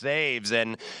close saves,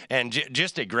 and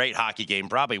just a great hockey game,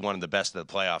 probably one of the best of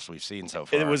the playoffs we've seen so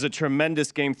far. It was a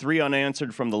tremendous game, 3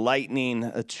 unanswered from the Lightning,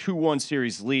 a 2-1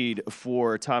 series lead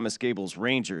for Thomas Gable's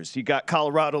Rangers. You got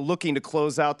Colorado looking to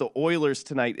close out the Oilers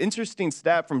tonight. Interesting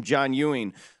stat from John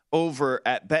Ewing over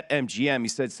at BetMGM. He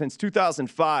said since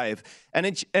 2005,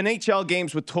 NHL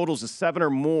games with totals of 7 or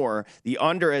more, the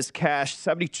under has cashed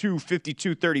 72,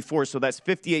 52, 34, so that's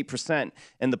 58%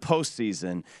 in the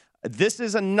postseason. This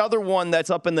is another one that's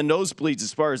up in the nosebleeds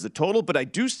as far as the total, but I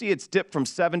do see it's dipped from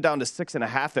 7 down to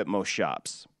 6.5 at most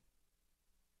shops.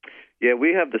 Yeah,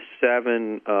 we have the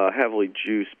 7 heavily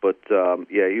juiced, but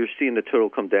you're seeing the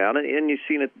total come down, and you've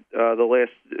seen it the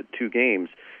last 2 games,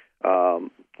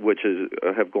 which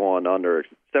have gone under,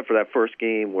 except for that first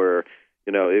game where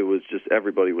it was just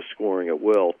everybody was scoring at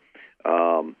will.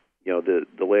 The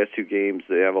last 2 games,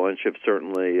 the Avalanche have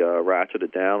certainly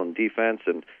ratcheted down on defense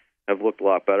and have looked a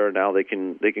lot better. Now they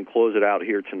can close it out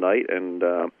here tonight, and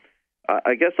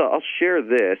I guess I'll share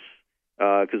this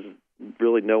because.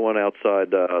 Really no one outside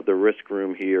the risk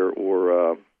room here,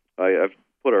 or I've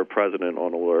put our president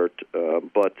on alert.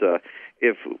 But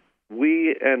if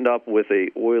we end up with a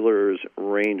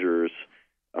Oilers-Rangers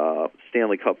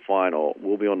Stanley Cup final,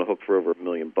 we'll be on the hook for over $1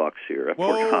 million here at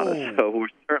Borgata. So we're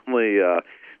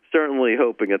certainly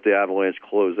hoping that the Avalanche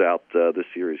close out the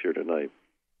series here tonight.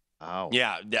 Wow.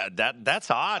 Yeah,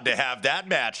 that's odd to have that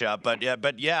matchup,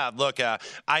 but yeah. Look,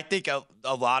 I think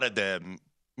a lot of the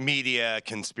media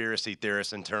conspiracy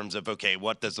theorists in terms of, okay,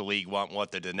 what does the league want,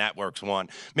 what do the networks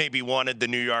want, maybe wanted the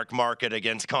New York market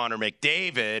against Connor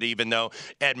McDavid, even though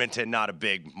Edmonton, not a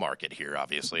big market here,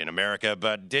 obviously, in America,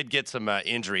 but did get some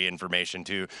injury information,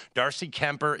 too. Darcy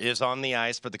Kemper is on the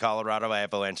ice for the Colorado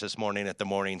Avalanche this morning at the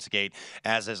morning skate,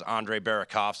 as is Andrei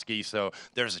Burakovsky, so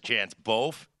there's a chance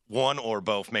one or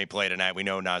both may play tonight. We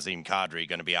know Nazem Kadri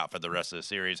going to be out for the rest of the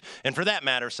series, and for that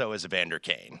matter, so is Evander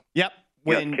Kane. Yep.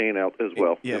 Kane out as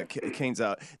well. Yeah, Kane's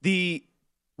out.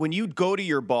 When you go to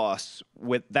your boss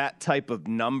with that type of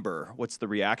number, what's the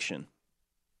reaction?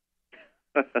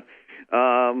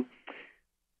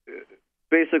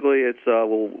 Basically, it's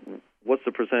what's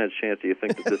the percentage chance do you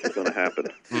think that this is going to happen?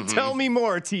 Tell me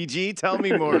more, TG. Tell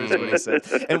me more is what he said.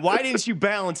 And why didn't you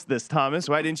balance this, Thomas?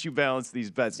 Why didn't you balance these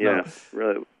bets? Yeah,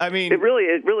 really. I mean, it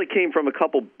really came from a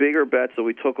couple bigger bets that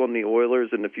we took on the Oilers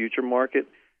in the future market.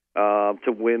 To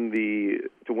win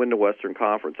the Western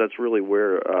Conference. That's really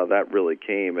where that really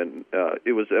came, and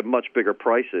it was at much bigger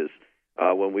prices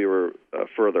when we were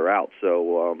further out.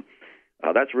 So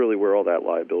that's really where all that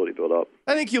liability built up.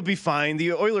 I think you'll be fine.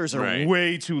 The Oilers are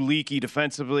way too leaky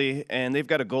defensively, and they've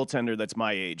got a goaltender that's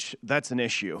my age. That's an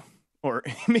issue. Or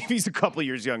maybe he's a couple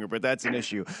years younger, but that's an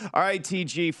issue. All right,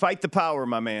 TG, fight the power,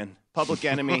 my man. Public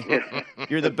enemy.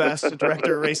 You're the best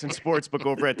director of race and sportsbook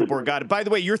over at the Borgata. By the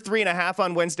way, you're 3.5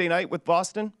 on Wednesday night with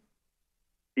Boston?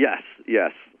 Yes.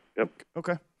 Yep.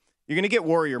 Okay. You're going to get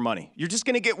Warrior money. You're just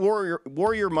going to get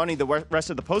Warrior money the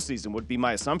rest of the postseason would be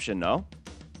my assumption, no?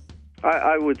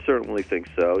 I would certainly think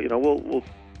so.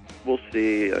 We'll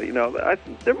see.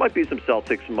 There might be some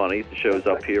Celtics money that shows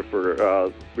up here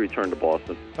for return to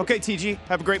Boston. Okay, TG.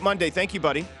 Have a great Monday. Thank you,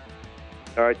 buddy.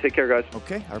 All right, take care, guys.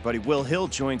 Okay, our buddy Will Hill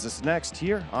joins us next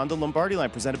here on the Lombardi Line,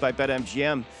 presented by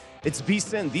BetMGM. It's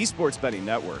VSiN, the Sports Betting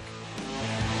Network.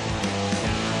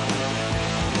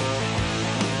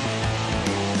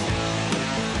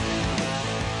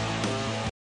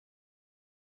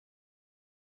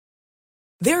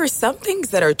 There are some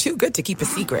things that are too good to keep a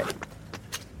secret.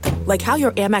 Like how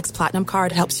your Amex Platinum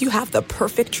card helps you have the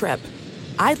perfect trip.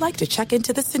 I'd like to check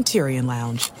into the Centurion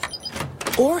Lounge.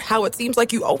 Or how it seems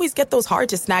like you always get those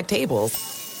hard-to-snag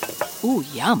tables. Ooh,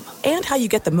 yum. And how you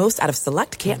get the most out of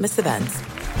select can't-miss events.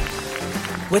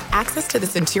 With access to the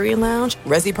Centurion Lounge,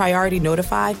 Resi Priority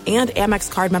Notify, and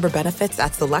Amex card member benefits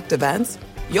at select events,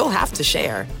 you'll have to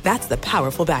share. That's the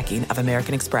powerful backing of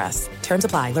American Express. Terms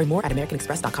apply. Learn more at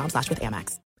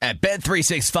americanexpress.com/withAmex. At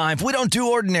Bet365, we don't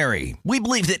do ordinary. We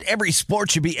believe that every sport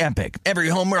should be epic. Every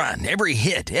home run, every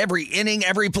hit, every inning,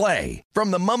 every play. From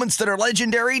the moments that are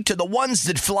legendary to the ones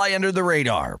that fly under the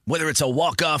radar. Whether it's a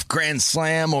walk-off grand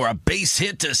slam or a base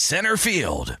hit to center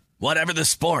field. Whatever the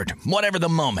sport, whatever the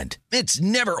moment. It's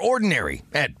never ordinary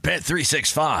at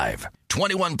Bet365.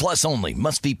 21 plus only.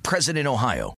 Must be present in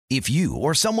Ohio. If you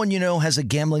or someone you know has a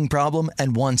gambling problem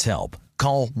and wants help,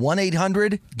 call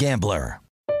 1-800-GAMBLER.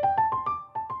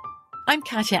 I'm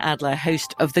Katya Adler,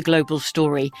 host of The Global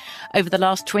Story. Over the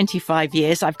last 25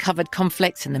 years, I've covered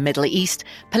conflicts in the Middle East,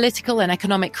 political and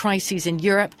economic crises in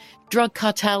Europe, drug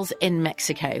cartels in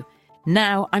Mexico.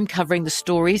 Now I'm covering the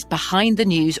stories behind the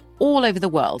news all over the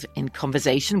world in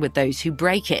conversation with those who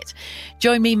break it.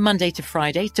 Join me Monday to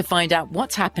Friday to find out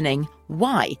what's happening,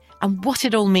 why, and what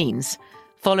it all means.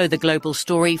 Follow The Global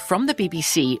Story from the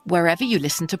BBC wherever you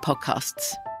listen to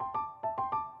podcasts.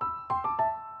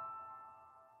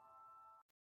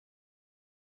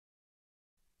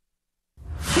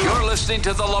 You're listening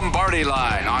to the Lombardi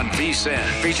Line on VSiN,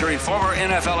 featuring former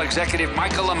NFL executive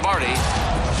Michael Lombardi.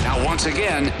 Now, once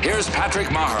again, here's Patrick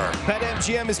Maher.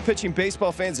 BetMGM is pitching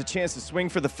baseball fans a chance to swing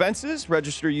for the fences.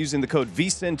 Register using the code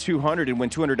VSiN200 and win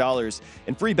 $200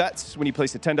 in free bets when you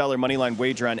place a $10 moneyline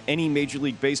wager on any Major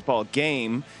League Baseball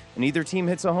game, and either team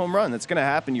hits a home run. That's going to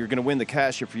happen. You're going to win the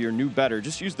cash if you're new bettor.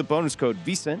 Just use the bonus code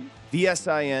VSiN,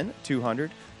 VSIN200,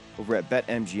 over at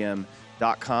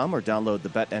BetMGM.com or download the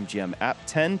BetMGM app.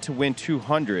 10 to win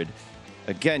 200.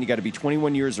 Again, you got to be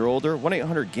 21 years or older.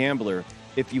 1-800-GAMBLER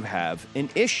if you have an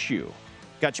issue.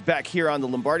 Got you back here on the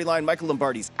Lombardi Line. Michael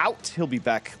Lombardi's out. He'll be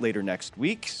back later next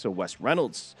week. So Wes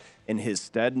Reynolds in his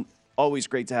stead. Always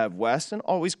great to have Wes, and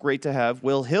always great to have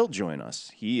Will Hill join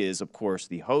us. He is, of course,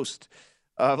 the host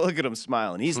look at him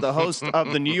smiling. He's the host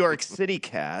of the New York City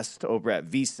Cast over at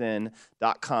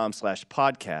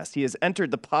vsin.com/podcast. He has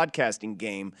entered the podcasting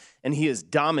game, and he is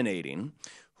dominating.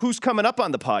 Who's coming up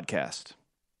on the podcast?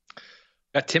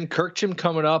 Got Tim Kirkchim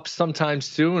coming up sometime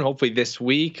soon, hopefully this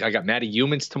week. I got Matty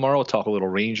Humans tomorrow. We'll talk a little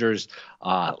Rangers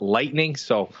Lightning.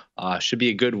 So should be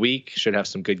a good week. Should have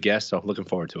some good guests. So looking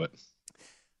forward to it.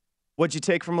 What'd you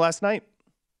take from last night?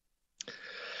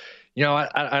 You know,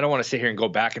 I don't want to sit here and go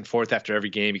back and forth after every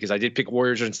game because I did pick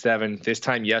Warriors in 7. This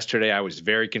time yesterday, I was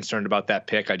very concerned about that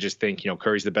pick. I just think,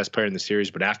 Curry's the best player in the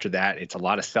series. But after that, it's a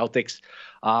lot of Celtics.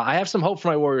 I have some hope for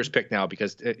my Warriors pick now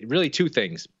because really two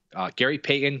things. Gary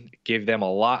Payton gave them a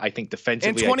lot, I think,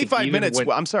 defensively. And 25 minutes.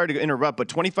 I'm sorry to interrupt, but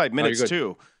 25 minutes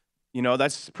too.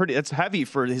 That's heavy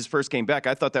for his first game back.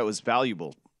 I thought that was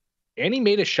valuable. And he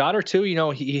made a shot or two.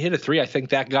 He hit a 3. I think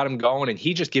that got him going, and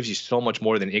he just gives you so much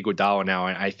more than Iguodala now.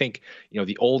 And I think,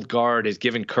 the old guard has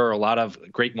given Kerr a lot of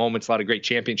great moments, a lot of great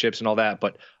championships and all that.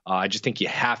 But I just think you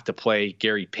have to play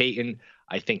Gary Payton.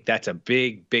 I think that's a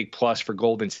big, big plus for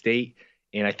Golden State.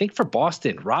 And I think for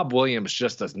Boston, Rob Williams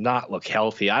just does not look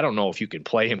healthy. I don't know if you can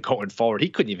play him going forward. He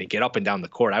couldn't even get up and down the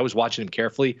court. I was watching him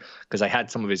carefully because I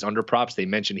had some of his under props. They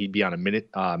mentioned he'd be on a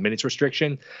minutes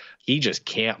restriction. He just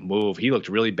can't move. He looked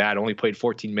really bad, only played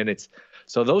 14 minutes.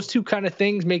 So those two kind of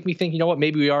things make me think,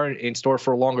 maybe we are in store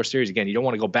for a longer series. Again, you don't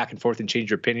want to go back and forth and change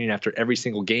your opinion after every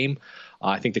single game.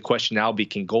 I think the question now will be,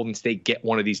 can Golden State get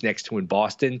one of these next two in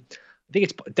Boston? I think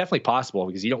it's definitely possible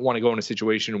because you don't want to go in a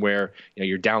situation where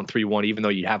you're down 3-1, even though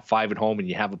you have 5 at home and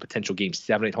you have a potential game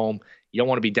 7 at home. You don't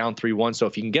want to be down 3-1. So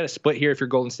if you can get a split here, if you're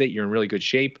Golden State, you're in really good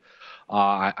shape.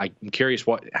 I'm curious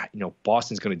what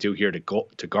Boston's going to do here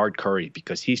to guard Curry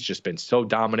because he's just been so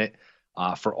dominant.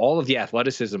 For all of the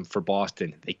athleticism for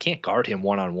Boston, they can't guard him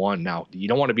one-on-one. Now, you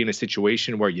don't want to be in a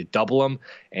situation where you double him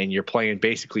and you're playing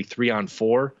basically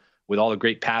 3-on-4 with all the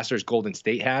great passers Golden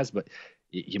State has, but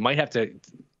you might have to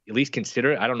at least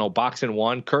consider it. I don't know, boxing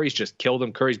one. Curry's just killed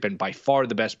him. Curry's been by far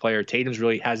the best player. Tatum's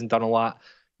really hasn't done a lot.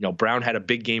 Brown had a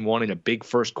big game 1 and a big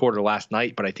first quarter last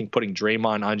night, but I think putting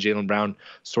Draymond on Jaylen Brown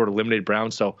sort of limited Brown.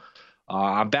 So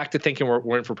I'm back to thinking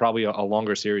we're in for probably a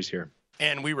longer series here.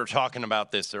 And we were talking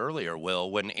about this earlier, Will,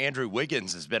 when Andrew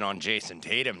Wiggins has been on Jason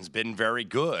Tatum's been very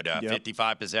good.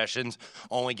 55 possessions,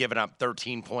 only giving up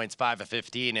 13 points, 5 of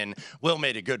 15. And Will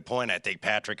made a good point, I think,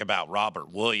 Patrick, about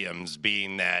Robert Williams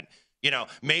being that,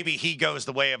 maybe he goes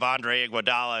the way of Andre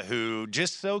Iguodala, who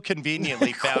just so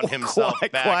conveniently found himself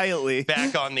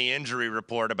back on the injury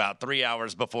report about 3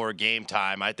 hours before game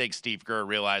time. I think Steve Kerr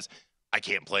realized, I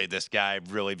can't play this guy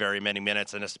really very many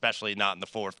minutes, and especially not in the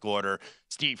fourth quarter.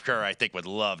 Steve Kerr, I think, would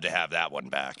love to have that one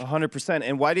back. 100%.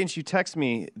 And why didn't you text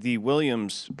me the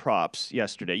Williams props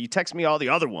yesterday? You text me all the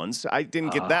other ones. I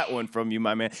didn't get that one from you,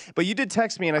 my man. But you did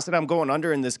text me, and I said, I'm going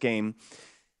under in this game.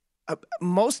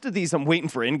 Most of these I'm waiting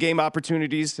for in-game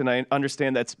opportunities, and I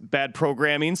understand that's bad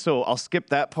programming, so I'll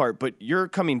skip that part. But you're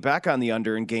coming back on the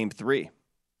under in game 3.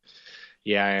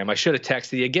 Yeah, I am. I should have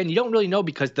texted you. Again, you don't really know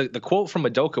because the quote from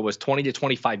Udoka was 20 to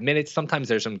 25 minutes. Sometimes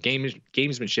there's some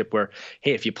gamesmanship where,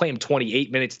 hey, if you play him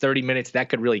 28 minutes, 30 minutes, that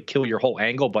could really kill your whole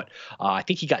angle. But I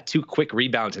think he got 2 quick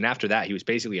rebounds, and after that, he was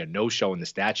basically a no-show in the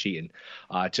stat sheet. And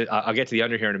I'll get to the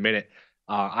under here in a minute.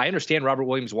 I understand Robert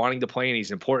Williams wanting to play, and he's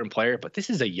an important player, but this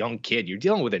is a young kid. You're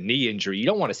dealing with a knee injury. You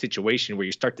don't want a situation where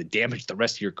you start to damage the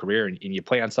rest of your career and you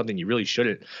play on something you really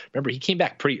shouldn't. Remember, he came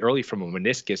back pretty early from a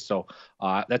meniscus, so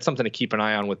that's something to keep an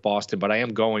eye on with Boston. But I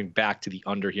am going back to the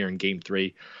under here in Game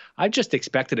 3. I just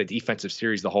expected a defensive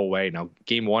series the whole way. Now,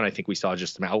 Game 1, I think we saw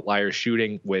just some outlier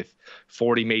shooting with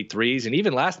 40 made threes. And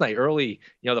even last night early,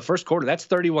 the first quarter, that's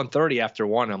 31-30 after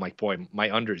 1. I'm like, boy, my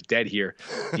under is dead here.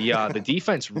 The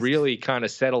defense really kind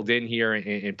of settled in here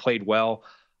and played well.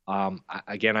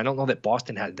 Again, I don't know that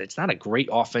Boston it's not a great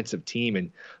offensive team.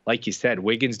 And like you said,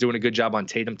 Wiggins doing a good job on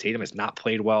Tatum. Tatum has not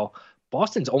played well.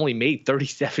 Boston's only made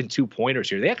 37 2-pointers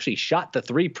here. They actually shot the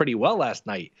 3 pretty well last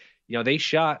night. They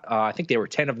shot, I think they were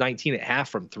 10 of 19 at half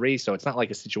from 3. So it's not like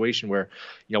a situation where,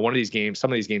 some of these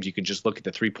games, you can just look at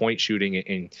the 3-point shooting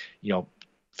and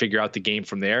figure out the game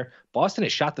from there. Boston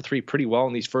has shot the 3 pretty well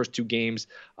in these first 2 games.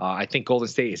 I think Golden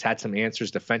State has had some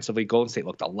answers defensively. Golden State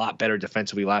looked a lot better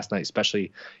defensively last night,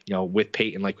 especially, with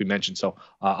Peyton, like we mentioned. So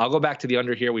I'll go back to the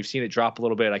under here. We've seen it drop a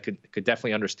little bit. I could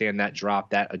definitely understand that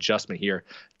drop, that adjustment here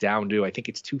down to, I think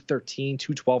it's 213,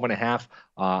 212.5.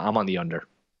 I'm on the under.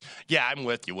 Yeah, I'm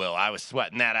with you, Will. I was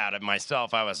sweating that out of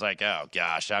myself. I was like, oh,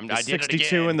 gosh, I did it again.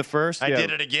 62 in the first? I did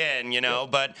it again,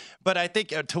 But I think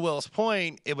to Will's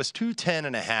point, it was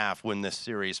 210.5 when this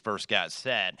series first got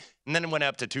set. And then it went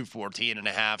up to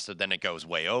 214.5, so then it goes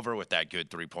way over with that good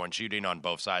 3-point shooting on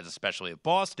both sides, especially at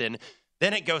Boston.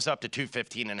 Then it goes up to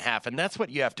 215.5, and that's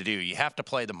what you have to do. You have to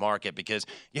play the market because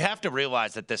you have to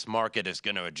realize that this market is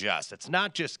going to adjust. It's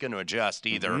not just going to adjust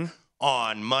either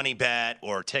on money bet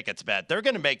or tickets bet. They're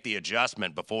going to make the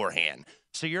adjustment beforehand.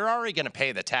 So you're already going to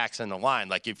pay the tax in the line.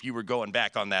 Like if you were going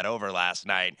back on that over last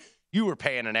night, you were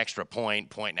paying an extra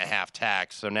point and a half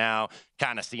tax. So now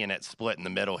kind of seeing it split in the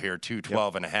middle here,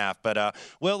 12.5. But,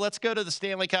 Will, let's go to the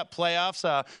Stanley Cup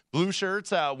playoffs. Blue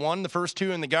Shirts won the first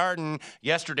two in the Garden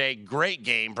yesterday. Great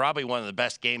game, probably one of the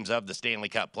best games of the Stanley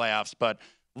Cup playoffs. But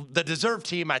the deserved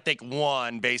team, I think,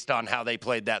 won based on how they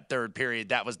played that third period.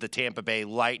 That was the Tampa Bay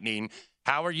Lightning.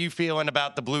 How are you feeling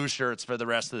about the Blue Shirts for the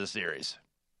rest of the series?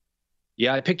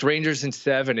 Yeah, I picked Rangers in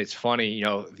 7. It's funny,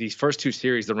 these first two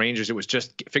series, the Rangers, it was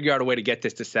just figure out a way to get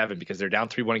this to 7 because they're down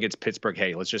 3-1 against Pittsburgh.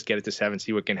 Hey, let's just get it to 7,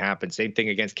 see what can happen. Same thing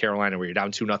against Carolina where you're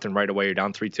down 2-0 right away. You're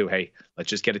down 3-2. Hey, let's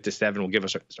just get it to 7. We'll give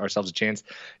ourselves a chance.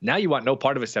 Now you want no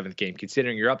part of a 7th game,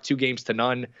 considering you're up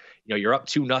 2-0. You're up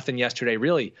 2-0 yesterday.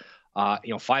 Really,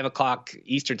 5 o'clock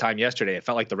Eastern time yesterday, it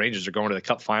felt like the Rangers are going to the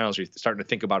Cup Finals. You're starting to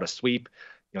think about a sweep.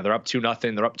 They're up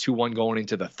 2-0. They're up 2-1 going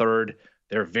into the third.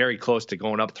 They're very close to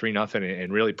going up 3-0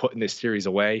 and really putting this series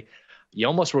away. You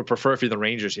almost would prefer if you're the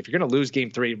Rangers, if you're going to lose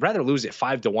Game 3, rather lose it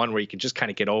 5-1 where you can just kind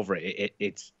of get over it.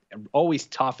 It's always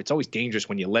tough. It's always dangerous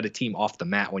when you let a team off the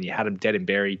mat, when you had them dead and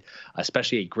buried,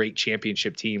 especially a great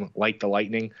championship team like the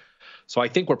Lightning. So I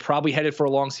think we're probably headed for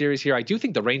a long series here. I do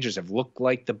think the Rangers have looked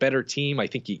like the better team. I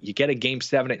think you get a Game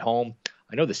 7 at home.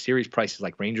 I know the series price is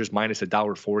like Rangers minus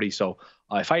 $1.40. So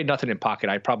if I had nothing in pocket,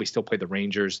 I'd probably still play the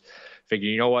Rangers. Figure,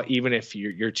 you know what? Even if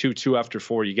you're 2-2 after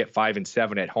 4, you get 5 and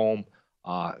 7 at home.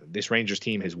 This Rangers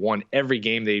team has won every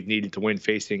game they've needed to win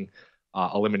facing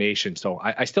elimination. So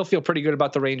I still feel pretty good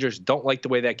about the Rangers. Don't like the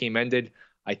way that game ended.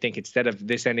 I think instead of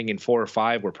this ending in 4 or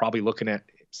 5, we're probably looking at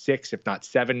 6, if not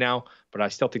 7 now. But I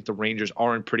still think the Rangers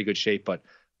are in pretty good shape, but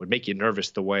would make you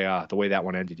nervous the way that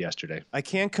one ended yesterday. I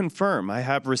can confirm. I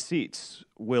have receipts.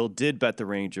 Will did bet the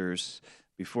Rangers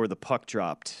before the puck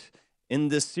dropped in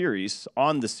this series,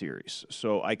 on the series.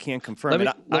 So I can confirm.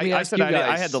 I said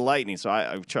I had the Lightning, so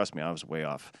I trust me, I was way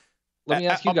off. Let me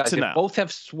ask you guys, if both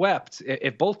have swept,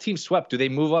 if both teams swept, do they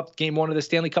move up Game 1 of the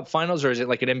Stanley Cup Finals, or is it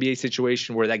like an NBA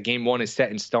situation where that Game 1 is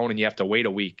set in stone and you have to wait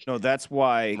a week? No, that's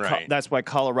why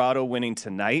Colorado winning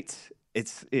tonight.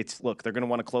 It's look, they're going to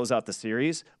want to close out the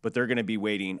series, but they're going to be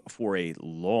waiting for a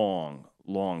long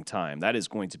time. That is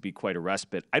going to be quite a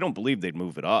respite. I don't believe they'd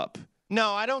move it up.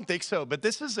 No, I don't think so. But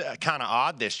this is kind of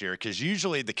odd this year because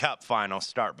usually the Cup finals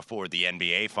start before the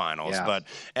NBA finals. Yeah. But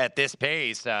at this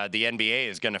pace, the NBA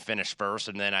is going to finish first,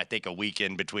 and then I think a week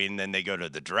in between, then they go to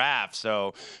the draft.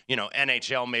 So,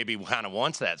 NHL maybe kind of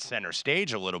wants that center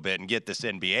stage a little bit and get this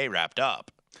NBA wrapped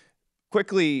up.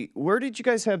 Quickly, where did you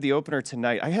guys have the opener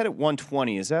tonight? I had it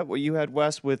 120. Is that what you had,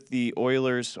 Wes, with the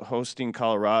Oilers hosting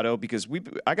Colorado? Because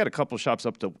I got a couple shops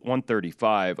up to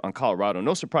 135 on Colorado.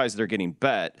 No surprise they're getting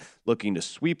bet, looking to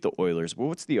sweep the Oilers. But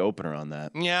what's the opener on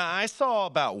that? Yeah, I saw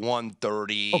about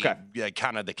 130. Okay.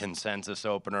 Kind of the consensus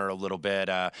opener a little bit.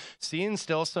 Seeing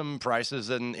still some prices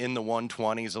in the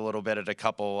 120s a little bit at a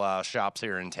couple shops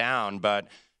here in town. But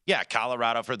yeah,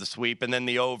 Colorado for the sweep, and then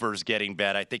the overs getting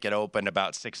bet. I think it opened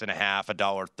about 6.5,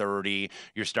 $1.30.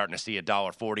 You're starting to see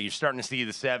 $1.40. You're starting to see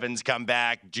the sevens come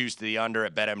back, juice to the under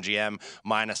at BetMGM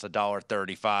minus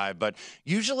 $1.35. But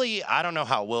usually, I don't know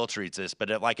how Will treats this,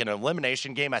 but at like an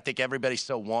elimination game, I think everybody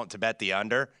still wants to bet the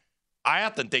under. I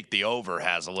often think the over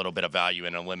has a little bit of value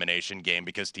in an elimination game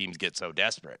because teams get so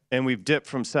desperate. And we've dipped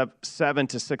from 7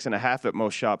 to 6.5 at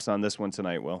most shops on this one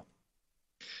tonight, Will.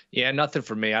 Yeah, nothing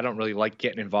for me. I don't really like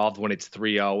getting involved when it's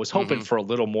 3-0. I was hoping for a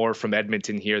little more from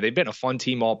Edmonton here. They've been a fun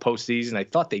team all postseason. I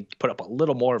thought they'd put up a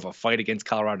little more of a fight against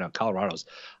Colorado. Now, Colorado's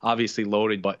obviously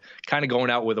loaded, but kind of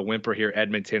going out with a whimper here,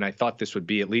 Edmonton. I thought this would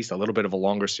be at least a little bit of a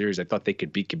longer series. I thought they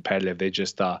could be competitive. They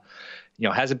just,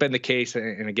 hasn't been the case.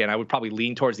 And again, I would probably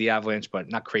lean towards the Avalanche, but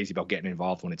not crazy about getting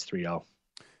involved when it's 3-0.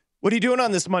 What are you doing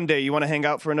on this Monday? You want to hang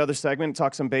out for another segment,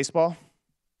 talk some baseball?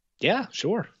 Yeah,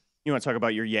 sure. You want to talk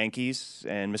about your Yankees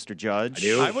and Mr. Judge? I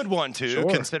do. I would want to,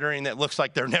 considering that it looks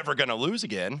like they're never going to lose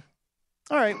again.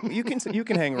 All right, you can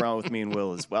hang around with me and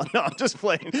Will as well. No, I'm just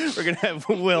playing. We're going to have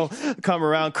Will come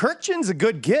around. Kirchin's a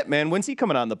good get, man. When's he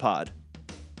coming on the pod?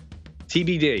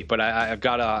 TBD, but I've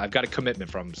got a commitment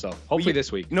from him, so hopefully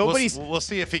this week. We'll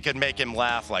see if he can make him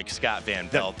laugh like Scott Van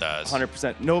Pelt does.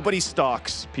 100%. Nobody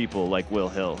stalks people like Will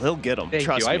Hill. He'll get them. Thank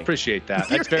you. I appreciate that.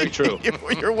 That's very true.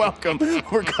 You're welcome.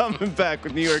 We're coming back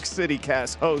with New York City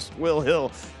Cast host Will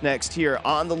Hill next here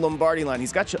on the Lombardi line.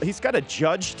 He's got a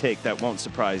Judge take that won't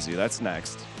surprise you. That's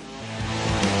next.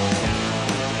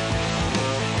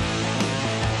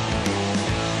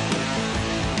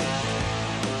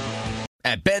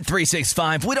 At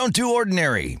Bet365, we don't do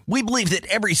ordinary. We believe that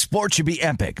every sport should be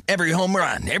epic. Every home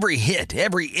run, every hit,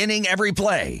 every inning, every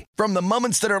play. From the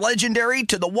moments that are legendary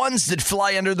to the ones that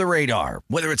fly under the radar.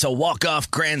 Whether it's a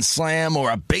walk-off grand slam or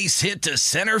a base hit to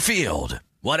center field.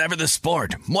 Whatever the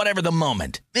sport, whatever the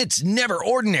moment. It's never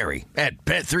ordinary at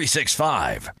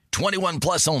Bet365. 21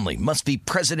 plus only. Must be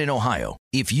present in Ohio.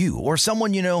 If you or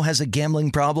someone you know has a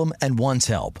gambling problem and wants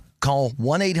help, call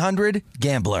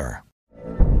 1-800-GAMBLER.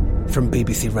 From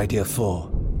BBC Radio 4,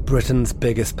 Britain's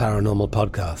biggest paranormal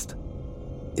podcast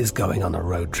is going on a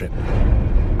road trip.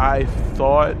 I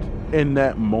thought in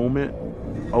that moment,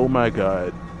 oh my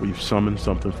God, we've summoned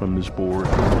something from this board.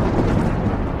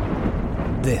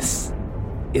 This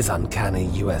is Uncanny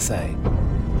USA.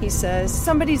 He says,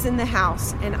 somebody's in the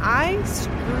house, and I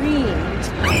screamed.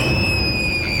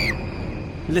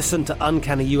 Listen to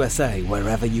Uncanny USA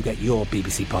wherever you get your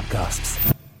BBC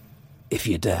podcasts, if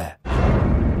you dare.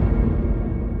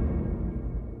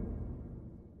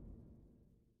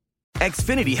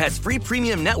 Xfinity has free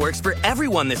premium networks for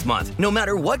everyone this month, no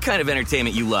matter what kind of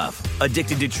entertainment you love.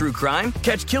 Addicted to true crime?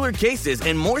 Catch killer cases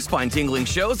and more spine-tingling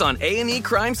shows on A&E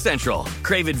Crime Central.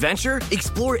 Crave adventure?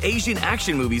 Explore Asian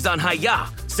action movies on Hi-Ya.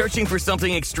 Searching for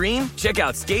something extreme? Check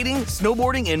out skating,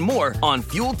 snowboarding, and more on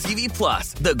Fuel TV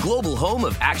Plus, the global home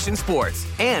of action sports.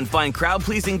 And find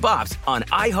crowd-pleasing bops on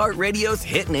iHeartRadio's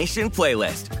Hit Nation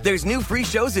playlist. There's new free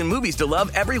shows and movies to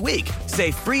love every week. Say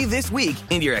free this week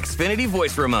in your Xfinity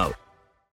voice remote.